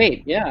this was talking.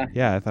 great. Yeah.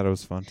 Yeah, I thought it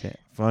was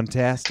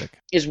fantastic.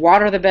 Is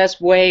water the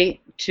best way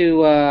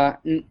to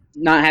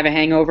not have a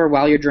hangover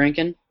while you're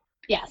drinking?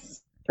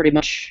 Yes. Pretty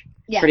much.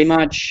 Yes. Pretty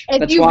much. If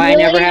That's you why I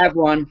never really- have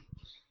one.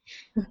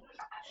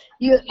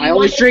 You I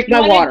always want- drink you my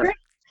wanna water.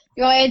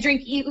 You want to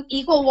drink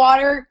equal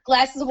water,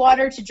 glasses of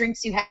water to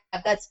drinks you have.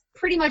 That's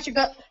pretty much a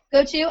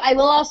go-to. I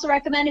will also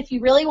recommend if you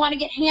really want to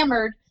get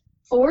hammered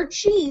for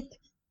cheap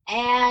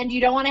and you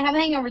don't want to have a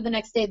hangover the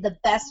next day, the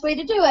best way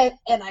to do it,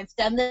 and I've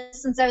done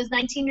this since I was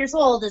 19 years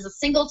old, is a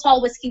single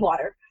tall whiskey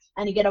water.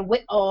 And you get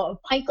a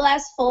pint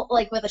glass full,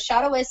 like with a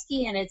shot of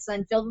whiskey, and it's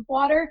then filled with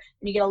water.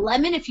 And you get a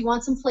lemon if you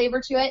want some flavor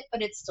to it,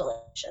 but it's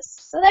delicious.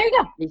 So there you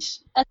go.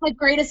 That's my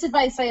greatest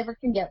advice I ever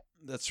can give.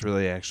 That's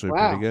really actually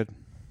Wow. pretty good.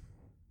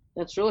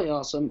 That's really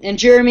awesome. And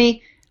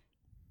Jeremy,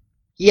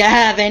 you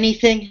have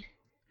anything?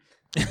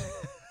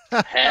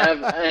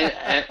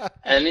 Have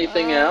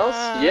anything else?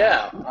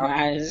 Yeah.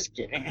 I was just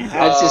kidding.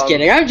 I was just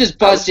kidding. I'm just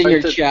busting like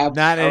your to- chops.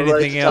 Not I would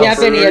like anything to else.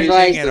 tell you any Anything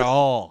advice? at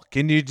all.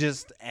 Can you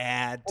just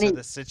add to Any-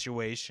 the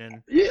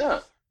situation? Yeah.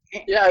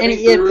 Yeah, I Any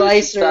think brewers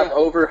advice should stop or-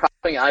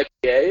 overhopping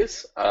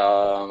IPAs.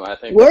 I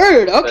think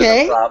Word. that's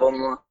Okay. a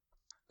problem.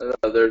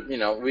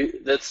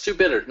 That's too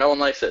bitter. No one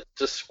likes it.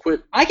 Just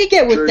quit. I could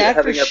get with that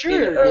for having a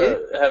sure,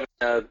 dude.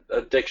 having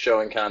a dick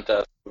showing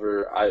contest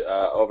over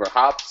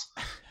hops.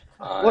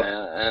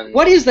 And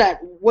What is that?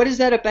 What is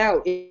that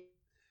about?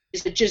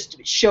 Is it just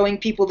showing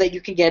people that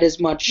you can get as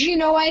much Do you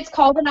know why it's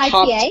called an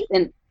hopped IPA?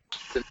 and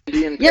the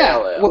Indian yeah?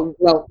 Pale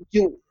Ale.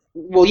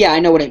 Well, yeah, I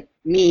know what it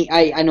mean.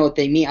 I know what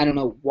they mean. I don't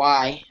know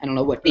why. I don't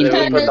know what They would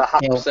Indian put the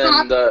Pale. hops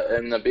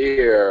in the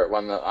beer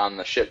on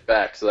the ship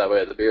back, so that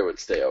way the beer would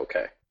stay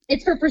okay.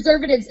 It's for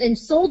preservatives, and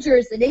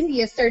soldiers in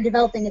India started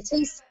developing a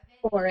taste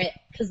for it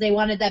because they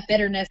wanted that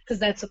bitterness because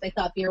that's what they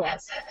thought beer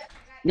was.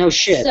 No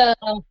shit. So,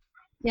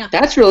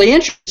 That's really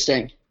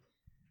interesting.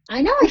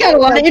 I know. I got a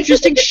lot of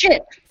interesting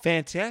shit.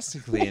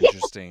 Fantastically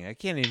interesting. I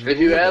can't even. If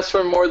you believe it. ask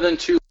for more than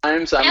 2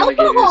 limes, I'm going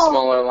to give you Alcohol.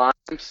 smaller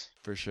limes.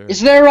 For sure.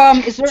 Is there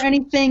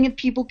anything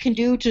people can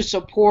do to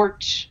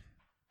support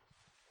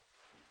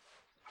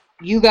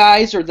you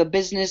guys or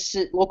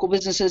the local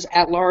businesses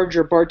at large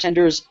or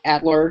bartenders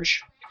at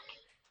large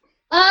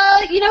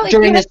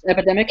during this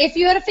epidemic? If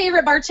you had a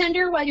favorite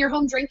bartender while you're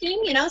home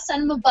drinking,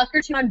 send them a buck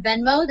or two on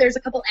Venmo. There's a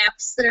couple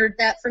apps that are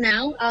that for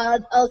now.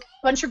 A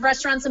bunch of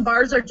restaurants and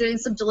bars are doing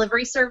some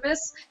delivery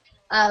service.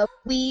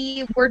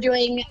 We were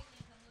doing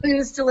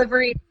booze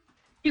delivery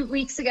 2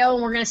 weeks ago,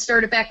 and we're going to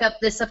start it back up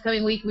this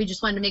upcoming week. We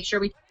just wanted to make sure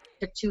we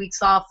took 2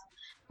 weeks off.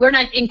 We're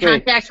not in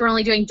contact. We're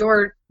only doing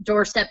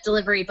doorstep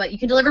delivery, but you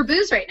can deliver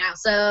booze right now.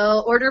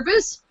 So order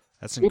booze.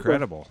 That's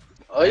incredible.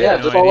 Oh yeah,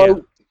 no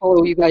just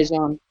follow you guys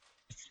on.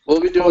 We'll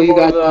be doing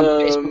more of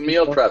the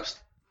meal prep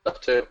stuff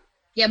too.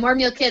 Yeah, more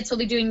meal kits. We'll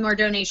be doing more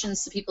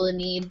donations to people in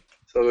need.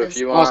 So if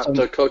you want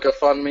to cook a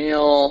fun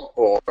meal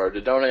or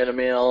to donate a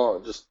meal,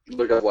 just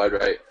look up Wide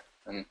Right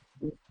and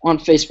on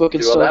Facebook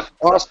and stuff.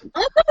 Awesome.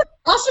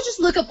 Also, just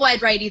look up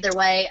Wide Right either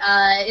way.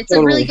 It's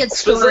a really good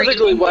story.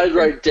 Specifically, Wide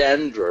Right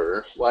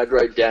Denver. Wide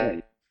Right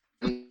Denver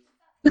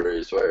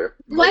is where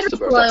Wide most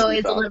of Right our stuff Flow can be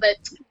is found.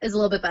 a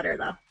little bit better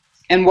though.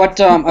 And what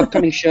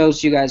upcoming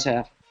shows do you guys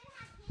have?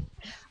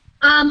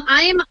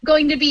 I am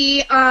going to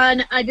be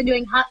on. I've been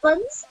doing Hot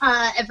Buns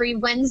every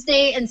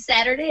Wednesday and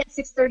Saturday at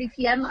 6:30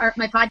 p.m.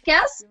 My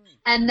podcast,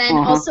 and then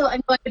also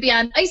I'm going to be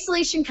on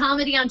Isolation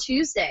Comedy on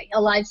Tuesday,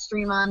 a live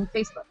stream on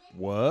Facebook.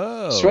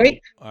 Whoa.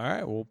 Sweet. All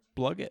right, we'll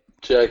plug it.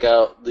 Check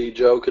out the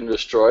Joke and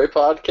Destroy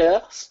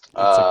podcast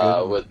That's a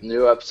good one. with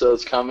new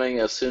episodes coming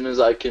as soon as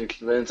I can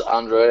convince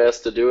Andreas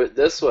to do it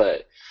this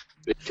way,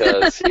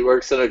 because he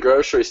works in a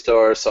grocery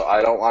store, so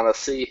I don't want to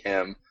see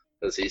him.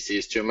 Because he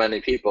sees too many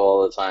people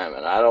all the time,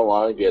 and I don't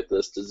want to get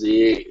this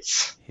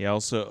disease. He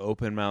also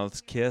open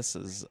mouth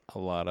kisses a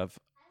lot of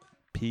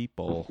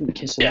people.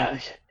 Yeah.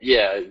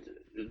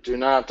 Do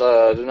not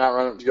go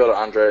to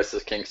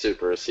Andreas' King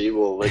Supers. He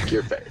will lick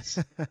your face.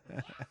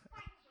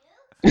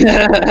 Don't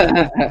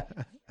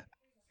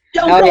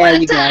Hell go yeah,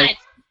 you outside. guys.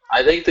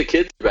 I think the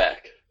kids are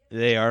back.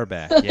 They are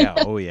back. Yeah.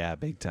 Oh yeah,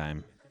 big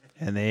time.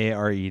 And they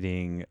are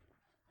eating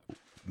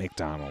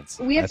McDonald's.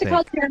 We have I to think.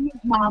 call Jeremy's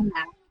mom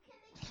now.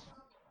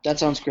 That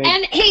sounds great.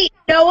 And hey,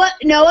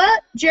 Noah,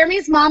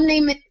 Jeremy's mom's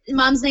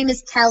name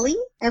is Kelly,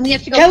 and we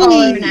have to go call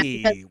her now. Kelly.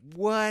 Because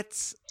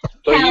What?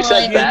 But you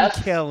said Kelly.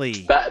 Beth?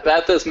 Kelly.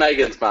 Beth is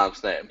Megan's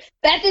mom's name.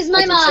 Beth is my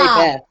I did say mom.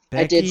 Beth.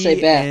 I did say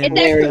Becky Beth. and And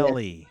that's-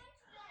 Kelly.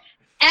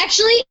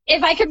 Actually,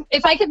 if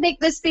I could make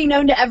this be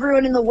known to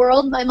everyone in the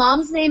world, my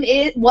mom's name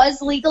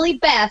was legally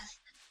Beth,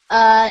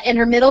 and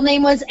her middle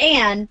name was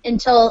Anne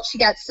until she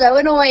got so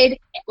annoyed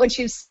when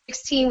she was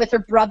 16 with her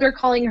brother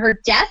calling her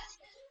Death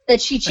that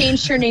she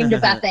changed her name to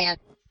Beth Ann.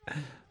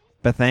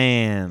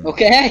 Bethann.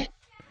 Okay.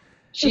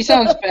 She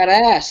sounds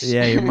badass.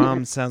 Yeah, your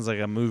mom sounds like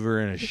a mover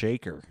and a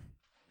shaker.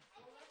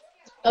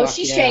 Oh, Fuck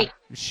she yeah. shake.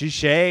 She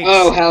shakes.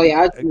 Oh, hell yeah.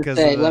 I was going Because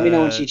to say, of let me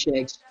know when the- she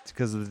shakes. It's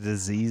because of the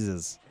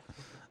diseases.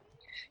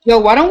 Yo,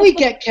 why don't we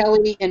get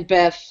Kelly and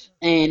Beth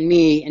and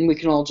me, and we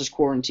can all just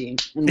quarantine,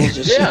 and we'll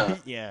just Yeah.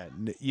 Yeah.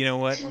 You know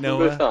what, It'll be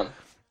Noah? fun.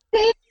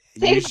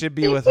 You should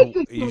be with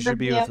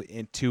Yeah.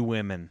 two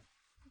women.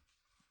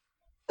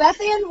 Beth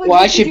Ann would Well,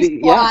 I get should to be-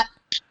 squat.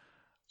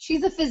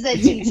 She's a phys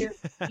ed teacher.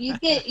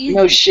 You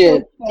No get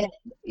shit. So fit.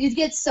 You'd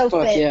get so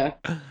Fuck fit.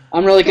 yeah.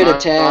 I'm really good at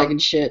tag Um,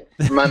 and shit.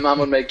 My mom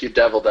would make you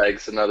deviled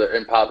eggs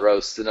and pot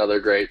roast and other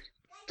great,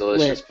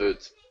 delicious Lit.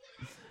 foods.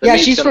 The Yeah,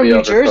 meat's she's gonna from be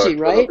New Jersey, overcooked,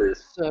 but right? it'll be-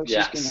 So she's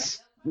Yes.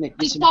 gonna make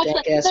me some Hey,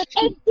 jackass.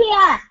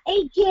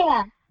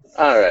 yeah.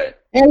 All right.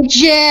 And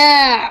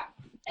yeah!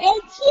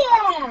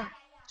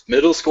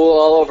 Middle school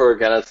all over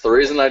again. It's the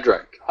reason I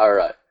drink. All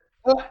right.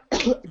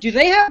 Do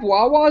they have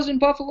Wawas in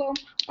Buffalo?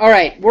 All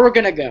right, we're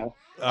gonna go.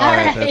 All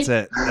right, right. that's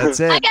it. That's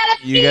it. I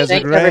gotta You guys are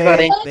Thanks, great.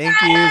 everybody.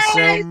 Thank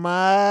you so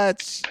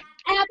much.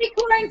 Happy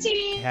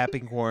quarantine. Happy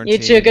quarantine.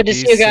 You too. Good to Be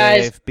see you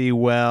guys. safe. Be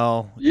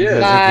well. You Yeah.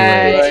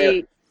 guys are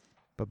great.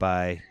 Bye.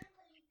 Bye-bye.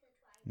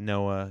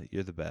 Noah,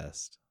 you're the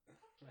best.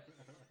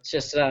 It's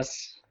just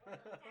us.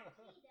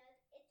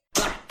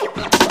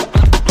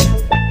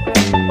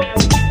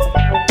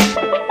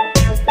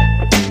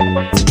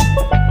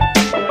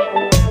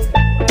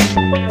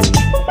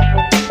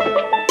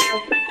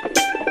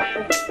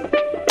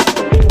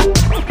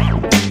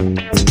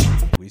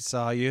 We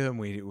saw you and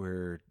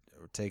we're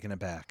taken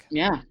aback.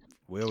 Yeah.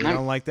 We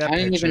don't like that I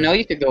didn't picture. even know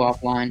you could go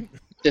offline.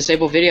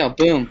 Disable video.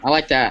 Boom. I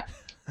like that.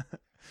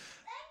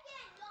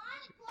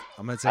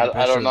 I'm going to take a picture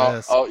I don't know. of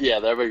this. Oh, yeah,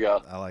 there we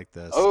go. I like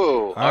this.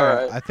 Oh, all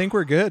right. I think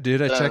we're good,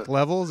 dude. I Uh, checked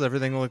levels.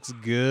 Everything looks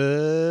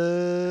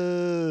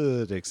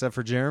good. Except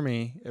for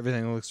Jeremy.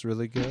 Everything looks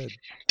really good.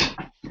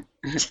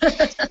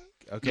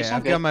 Okay,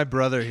 I've got my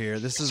brother here.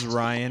 This is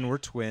Ryan. We're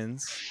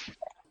twins.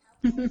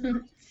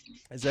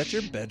 Is that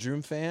your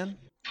bedroom fan?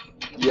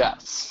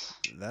 Yes.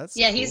 That's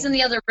Yeah, he's in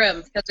the other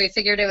room because we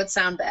figured it would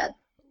sound bad.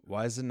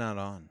 Why is it not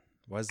on?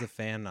 Why is the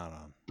fan not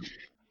on?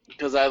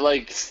 Because I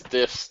like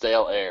stiff,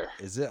 stale air.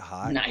 Is it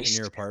hot Nice. in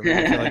your apartment?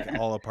 I feel like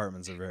all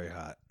apartments are very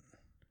hot.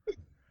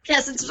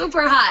 Yes, it's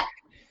super hot.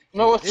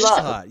 No, it's It's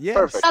not. hot. Yes,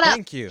 Perfect. Shut up.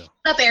 thank you. Shut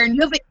up, Aaron.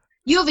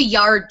 You have a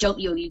yard, don't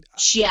you? You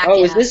jackass.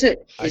 Oh, is this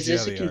I do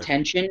have a a yard.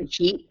 contention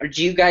heat, or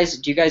do you guys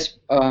get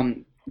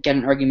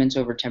in arguments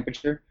over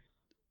temperature?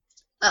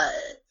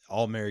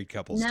 All married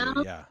couples No.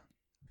 do, yeah.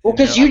 Well,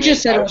 because No, you I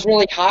just mean, said it was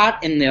really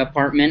hot in the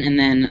apartment, and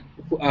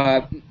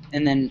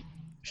then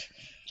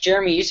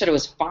Jeremy, you said it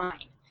was fine.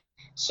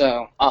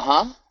 So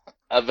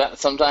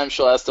Sometimes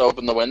she'll ask to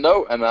open the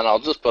window, and then I'll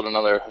just put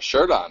another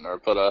shirt on or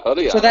put a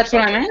hoodie on. so or that's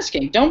what I'm something.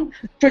 asking. Don't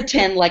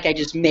pretend like I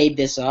just made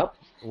this up.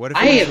 What if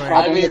I he's have wearing,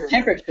 problem I mean- with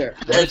temperature.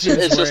 It's He's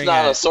just wearing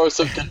not a- a source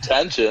of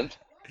contention.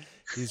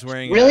 he's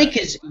wearing Really? a-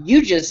 Because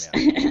you just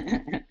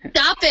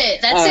Stop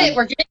it. That's it.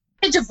 We're getting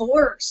a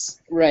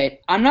divorce. right.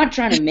 I'm not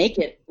trying to make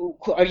it.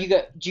 Are you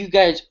guys? Do you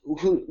guys?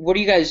 What do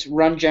you guys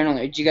run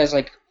generally? Do you guys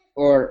like,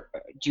 or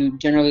do you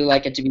generally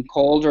like it to be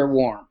cold or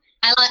warm?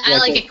 I Like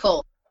like it- it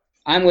cold.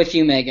 I'm with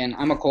you, Megan.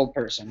 I'm a cold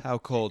person. How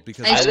cold?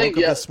 Because I I, woke think,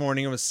 up yeah. this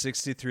morning, it was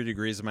 63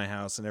 degrees in my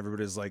house, and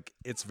everybody's like,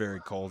 it's very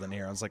cold in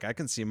here. I was like, I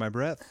can see my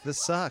breath.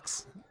 This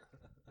sucks.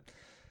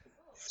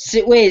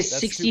 Wait, is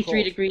That's too 63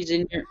 cold. degrees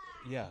in here?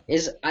 Yeah.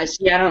 I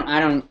see. I don't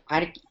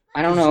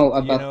know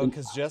about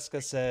because Jessica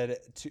said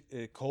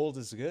cold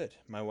is good.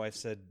 My wife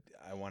said,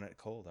 I want it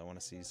cold. I want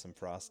to see some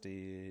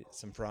frosty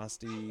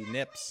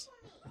nips.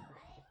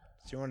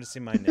 She wanted to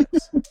see my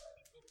nips.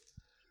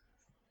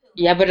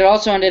 Yeah, but it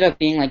also ended up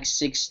being like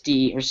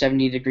 60 or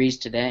 70 degrees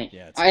today.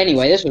 Yeah, it's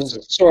Anyway, this crazy.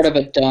 was sort of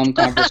a dumb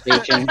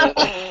conversation.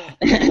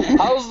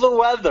 How's the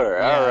weather?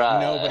 Yeah, All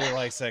right. nobody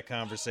likes that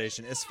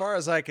conversation. As far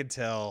as I could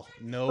tell,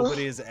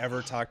 nobody has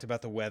ever talked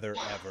about the weather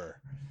ever,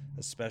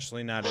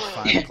 especially not at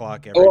 5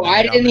 o'clock every Oh, night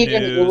I didn't on the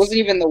even. news. It wasn't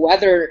even the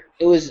weather.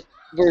 We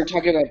were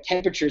talking about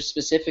temperature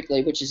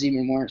specifically, which is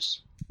even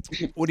worse.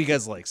 What do you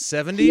guys like,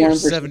 70 or Warm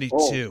versus 72?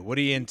 cold. What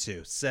are you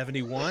into,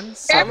 71?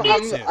 I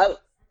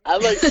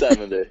like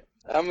 70.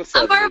 I'm a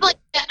 70.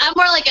 I'm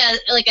more like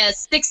a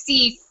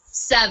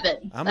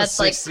 67. I'm That's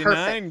a like 69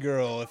 perfect.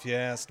 girl, if you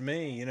asked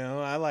me. You know,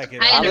 I like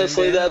it. I up and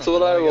Honestly, down. that's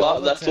what I like all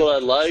want. the That's what I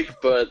temperatures.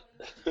 like.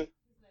 But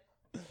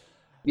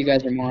You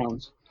guys are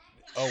morons.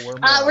 Oh, we're We're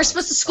morons.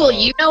 supposed to school Oh,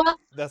 you, Noah.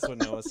 That's what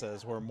Noah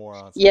says. We're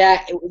morons.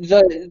 Yeah,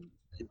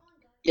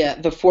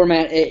 the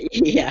format.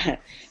 Yeah,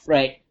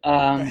 right.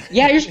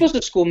 Yeah, you're supposed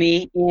to school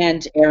me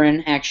and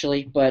Aaron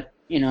actually, but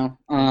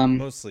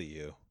Mostly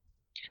you.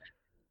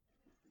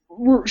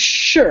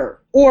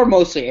 sure, or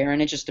mostly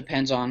Aaron. It just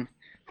depends on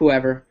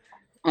whoever.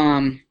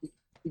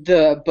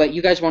 But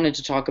you guys wanted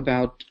to talk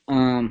about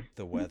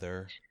The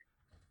weather.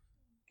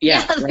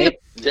 yeah, Yeah, right.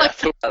 yeah,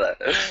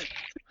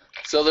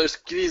 so there's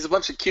a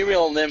bunch of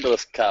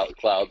cumulonimbus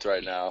clouds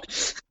right now.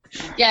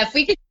 Yeah, if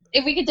we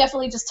could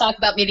definitely just talk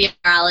about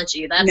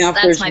meteorology. Now, if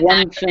That's there's my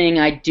one background. thing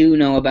I do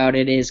know about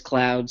it is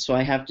clouds, so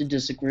I have to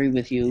disagree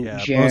with you, Yeah,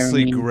 Jeremy.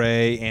 mostly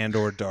gray and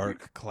or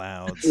dark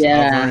clouds.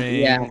 Yeah, hovering,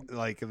 yeah.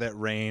 like that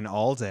rain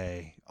all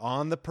day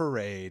on the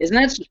parade.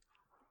 Isn't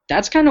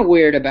that's kind of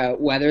weird about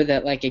weather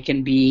that like it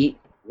can be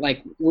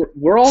like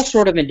we're all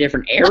sort of in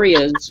different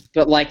areas,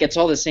 but like it's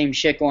all the same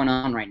shit going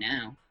on right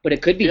now. But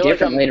it could be I feel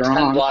different like I'm later 10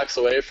 on. blocks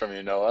away from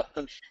you, Noah.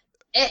 It'd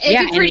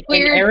be pretty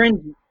weird.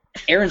 And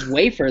Aaron's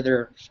way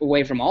further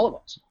away from all of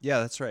us. Yeah,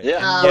 that's right. Yeah.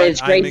 And But yet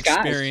it's great I'm skies.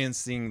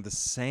 experiencing the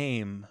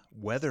same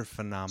weather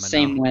phenomenon.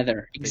 Same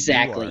weather, you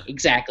exactly, are.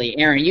 exactly.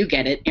 Aaron, you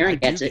get it. Aaron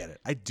gets it.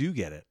 I do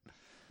get it.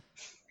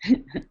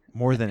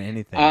 More than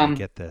anything, I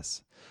get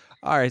this.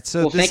 All right,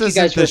 so Well, this thank you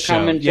isn't guys the for show.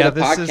 coming to Yeah,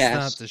 the this is podcast.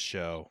 not the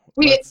show.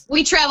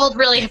 We traveled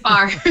really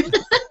far.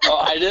 Oh,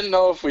 I didn't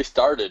know if we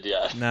started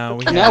yet. No,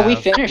 we No, we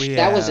have. finished.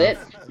 That was have.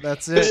 it.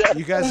 That's it.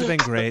 You guys have been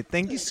great.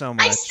 Thank you so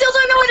much. I still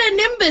don't know what a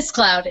nimbus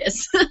cloud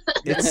is.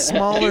 It's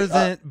smaller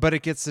than, but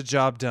it gets the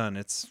job done.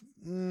 It's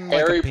like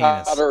Harry a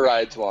penis. Potter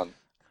rides one.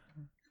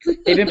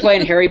 They've been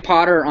playing Harry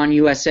Potter on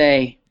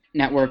USA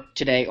Network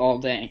today all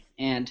day,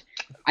 and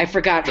I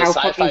forgot The how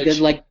sci-fi fucking good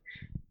like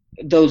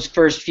those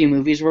first few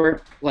movies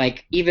were.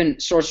 Like even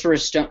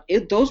Sorcerer's Stone,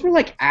 those were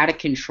like out of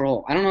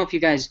control. I don't know if you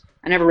guys.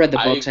 I never read the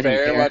books. I didn't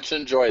very care. much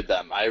enjoyed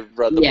them. I've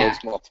read the Yeah.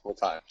 books multiple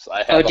times.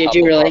 I Oh, have did a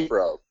you really? Hufflepuff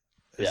robe.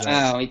 Is Yeah.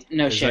 that- Oh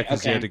no is shit. that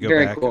 'cause Okay, you had to go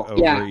very back cool.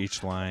 over Yeah,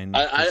 each line?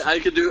 I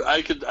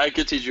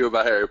could teach you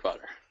about Harry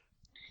Potter.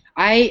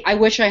 I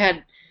wish I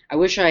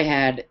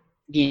had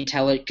the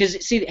intelligence,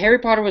 because see, Harry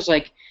Potter was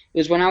like, it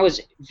was when I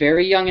was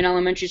very young in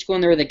elementary school,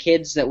 and there were the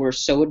kids that were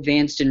so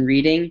advanced in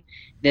reading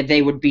that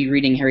they would be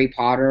reading Harry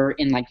Potter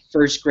in like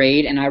first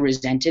grade, and I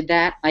resented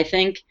that, I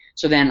think.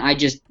 So then I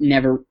just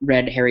never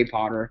read Harry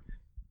Potter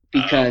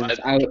because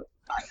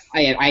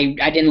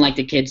I didn't like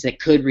the kids that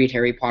could read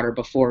Harry Potter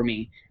before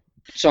me.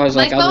 So I was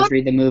My like, I'll phone- just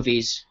read the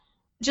movies.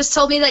 Just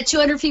told me that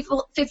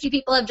 250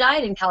 people have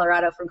died in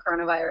Colorado from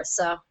coronavirus.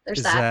 So there's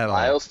Is that. that all?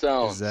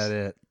 Milestones. Is that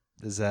it?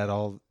 Is that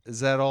all? Is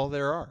that all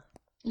there are?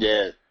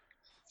 Yeah.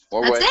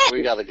 That's it.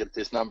 We gotta get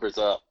these numbers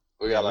up.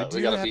 We We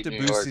gotta have beat to New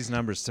boost York. these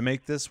numbers to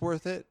make this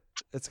worth it.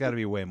 It's got to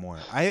be way more.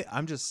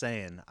 I'm just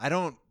saying. I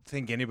don't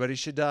think anybody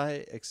should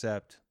die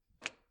except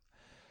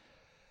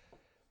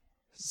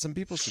some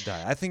people should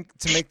die. I think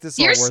to make this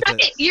all worth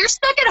it. You're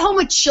stuck at home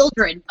with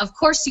children. Of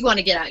course you want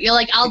to get out. You're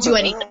like, I'll do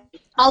anything.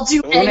 I'll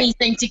do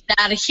anything to get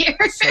out of here.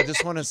 So I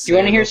just want to say, Do you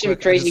wanna hear real some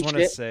quick, crazy I just want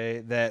to shit? say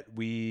that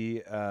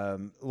we,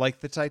 like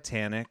the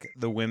Titanic,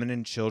 the women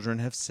and children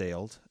have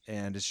sailed,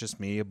 and it's just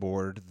me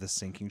aboard the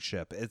sinking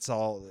ship. It's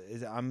all.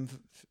 I'm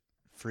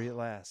Free at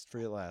last.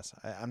 Free at last.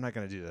 I'm not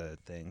gonna do that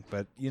thing,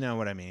 but you know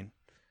what I mean.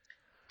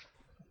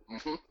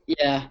 Hmm.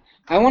 Yeah,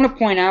 I want to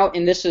point out,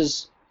 and this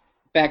is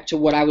back to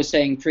what I was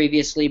saying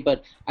previously,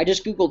 but I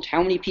just googled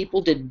how many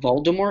people did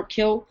Voldemort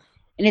kill,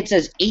 and it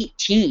says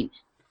 18.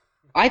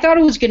 I thought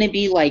it was going to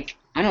be like,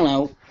 I don't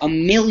know,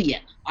 1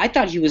 million. I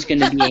thought he was going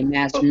to be a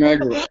mass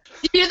murderer.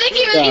 Do you think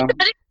he was So-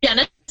 committing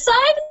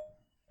genocide?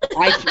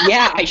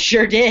 Yeah, I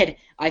sure did.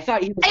 I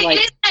thought he was like,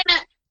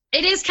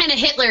 It is kind of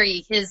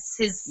Hitler-y,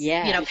 his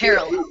Yeah.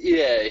 parallel.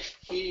 Yeah,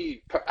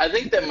 I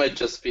think that might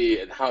just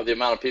be how the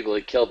amount of people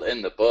he killed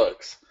in the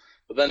books.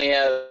 But then he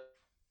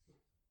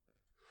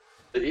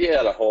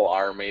had a whole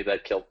army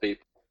that killed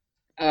people.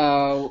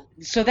 oh,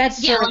 so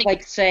that's Yeah, sort of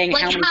like saying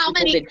like how many how people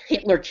many- did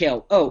Hitler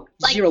kill? Oh,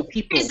 Like, 0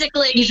 people.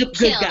 Physically He's a good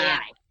killed, guy.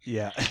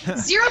 yeah. Yeah.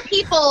 0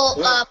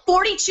 people,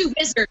 42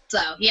 wizards,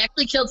 though. He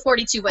actually killed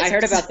 42 wizards. I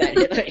heard about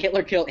that.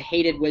 Hitler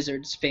hated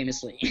wizards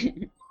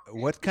famously.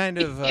 What kind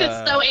of? He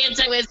was so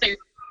anti-wizard.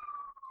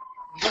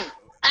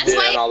 That's Yeah, and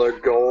why all their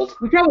gold.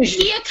 we probably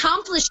should. he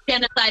accomplished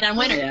genocide on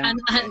winter Yeah. on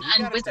Yeah, he got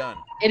it wizards. done.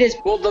 It is.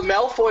 Well, the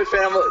Malfoy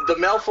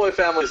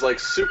family is like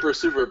super,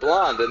 super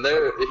blonde, and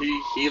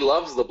he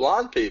loves the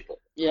blonde people.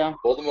 Yeah.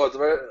 Voldemort's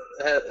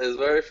is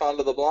very fond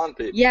of the blonde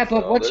people. Yeah,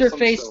 but so what's there's her some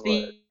face?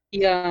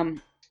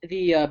 similarity.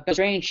 The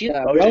Strange. She's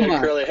Oh, she had Roma.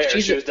 curly hair.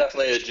 She's She was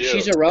definitely a Jew.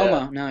 She's a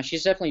Roma. No,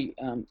 she's definitely.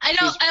 I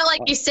don't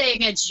like you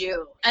saying a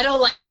Jew. I don't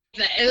like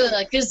that.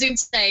 Ugh,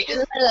 Gesundheit.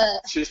 Yeah.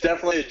 She's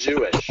definitely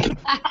Jewish.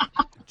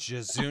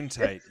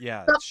 Gesundheit.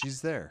 Yeah,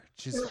 she's there.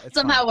 It's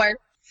Somehow fine. work.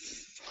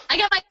 I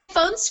got my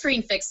phone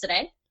screen fixed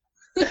today.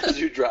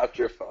 You dropped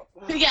your phone.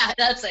 Yeah,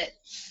 that's it.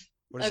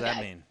 What does that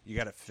Okay. mean? You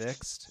got it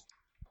fixed?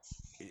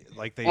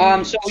 Like they So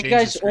changed you the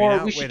guys, screen or out?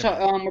 we Wait should a talk.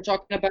 minute. We're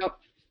talking about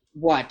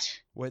what?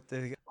 What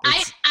they?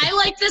 I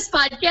like this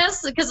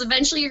podcast because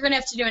eventually you're going to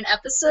have to do an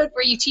episode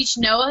where you teach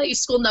Noah, you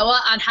school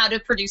Noah on how to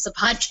produce a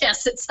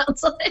podcast, it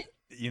sounds like.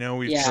 You know,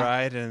 we've Yeah.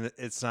 tried and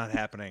it's not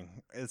happening.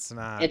 It's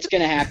not. It's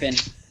gonna happen.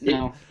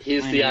 No.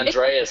 He's I the know.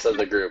 Andreas of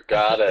the group.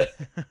 Got it.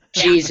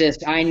 Jesus,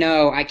 I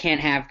know. I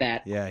can't have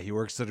that. Yeah, he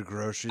works at a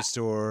grocery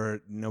store.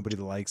 Nobody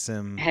likes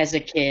him. As a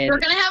kid. We're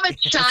going to have a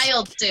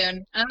child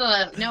soon.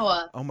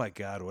 Noah. Oh my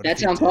God! What That if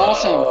he sounds did?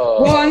 awesome.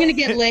 Oh. Well, I'm gonna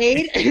get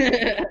laid.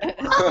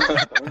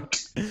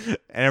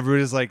 And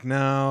everybody's like,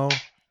 "No,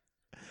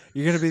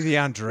 you're gonna be the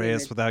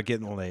Andreas without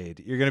getting laid.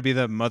 You're gonna be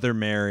the Mother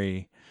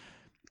Mary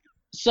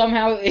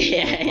Somehow, of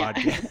yeah.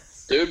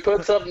 podcast." Dude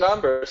puts up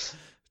numbers.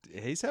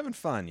 He's having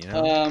fun, you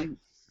know.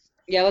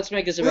 Yeah. Let's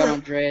make this about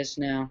Andreas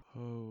now.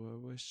 Oh,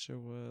 I wish I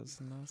was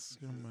an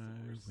Oscar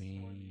my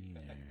wiener.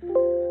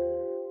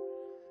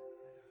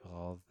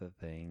 All the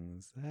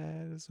things,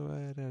 that is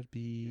what I'd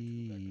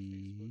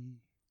be.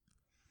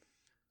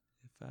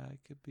 If I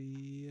could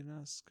be an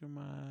Oscar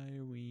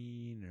my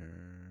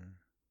wiener,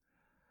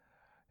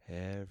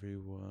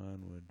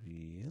 everyone would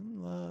be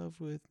in love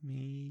with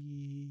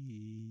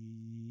me.